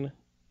Crane.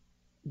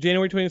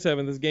 January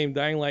 27th, this game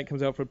Dying Light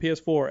comes out for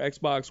PS4,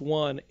 Xbox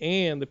One,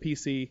 and the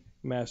PC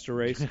Master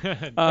Race.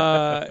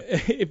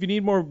 If you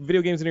need more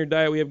video games in your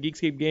diet, we have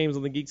Geekscape games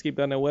on the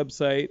Geekscape.net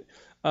website.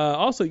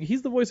 Also,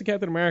 he's the voice of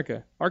Captain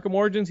America. Arkham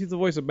Origins, he's the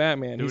voice of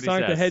Batman. Do He's what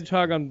he Sonic the says.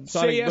 Hedgehog on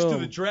Sonic Say yes Boom. to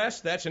the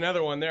dress. That's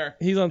another one there.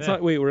 He's on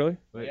Sonic. Wait, really?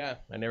 Yeah,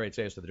 I narrate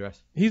Say Yes to the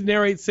Dress. He's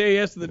narrates Say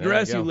Yes to the There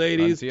Dress, you you go.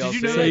 ladies. On TLC. Did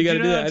you know So that? you got to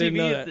Did do know that. I didn't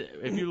know TV,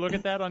 that. If you look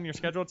at that on your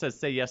schedule, it says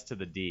 "Say Yes to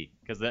the D"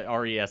 because the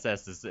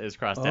RESS is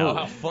crossed Oh, out.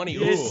 how funny.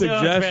 It's Ooh. so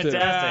Suggestive.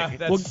 fantastic.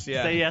 That's,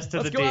 yeah. Say yes to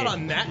Let's the go D. out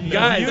on that note.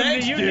 Guys,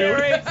 Thanks, you dude.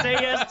 narrate "Say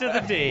Yes to the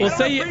D." Well,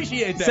 say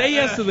appreciate that. Say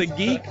Yes to the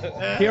Geek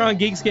here on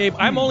Geekscape.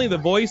 I'm only the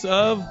voice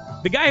of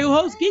the guy who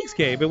hosts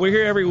Geekscape, and we're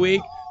here every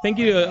week. Thank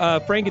you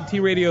to Frank and T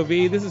Radio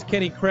V. This is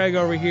Kenny Craig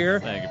over here.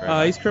 Thank you very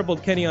much. He's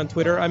crippled Kenny on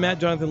Twitter. I'm at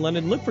Jonathan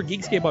London. Look for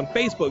Geekscape on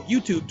Facebook,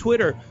 YouTube,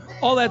 Twitter,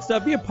 all that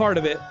stuff. Be a part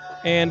of it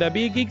and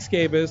be a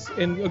Geekscapist.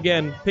 And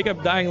again, pick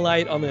up Dying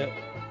Light on the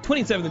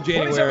 27th of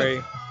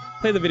January.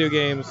 Play the video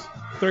games.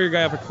 Throw your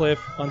guy off a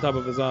cliff on top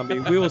of a zombie.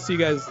 We will see you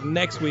guys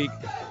next week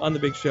on the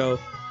big show.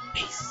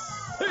 Peace.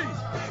 Peace.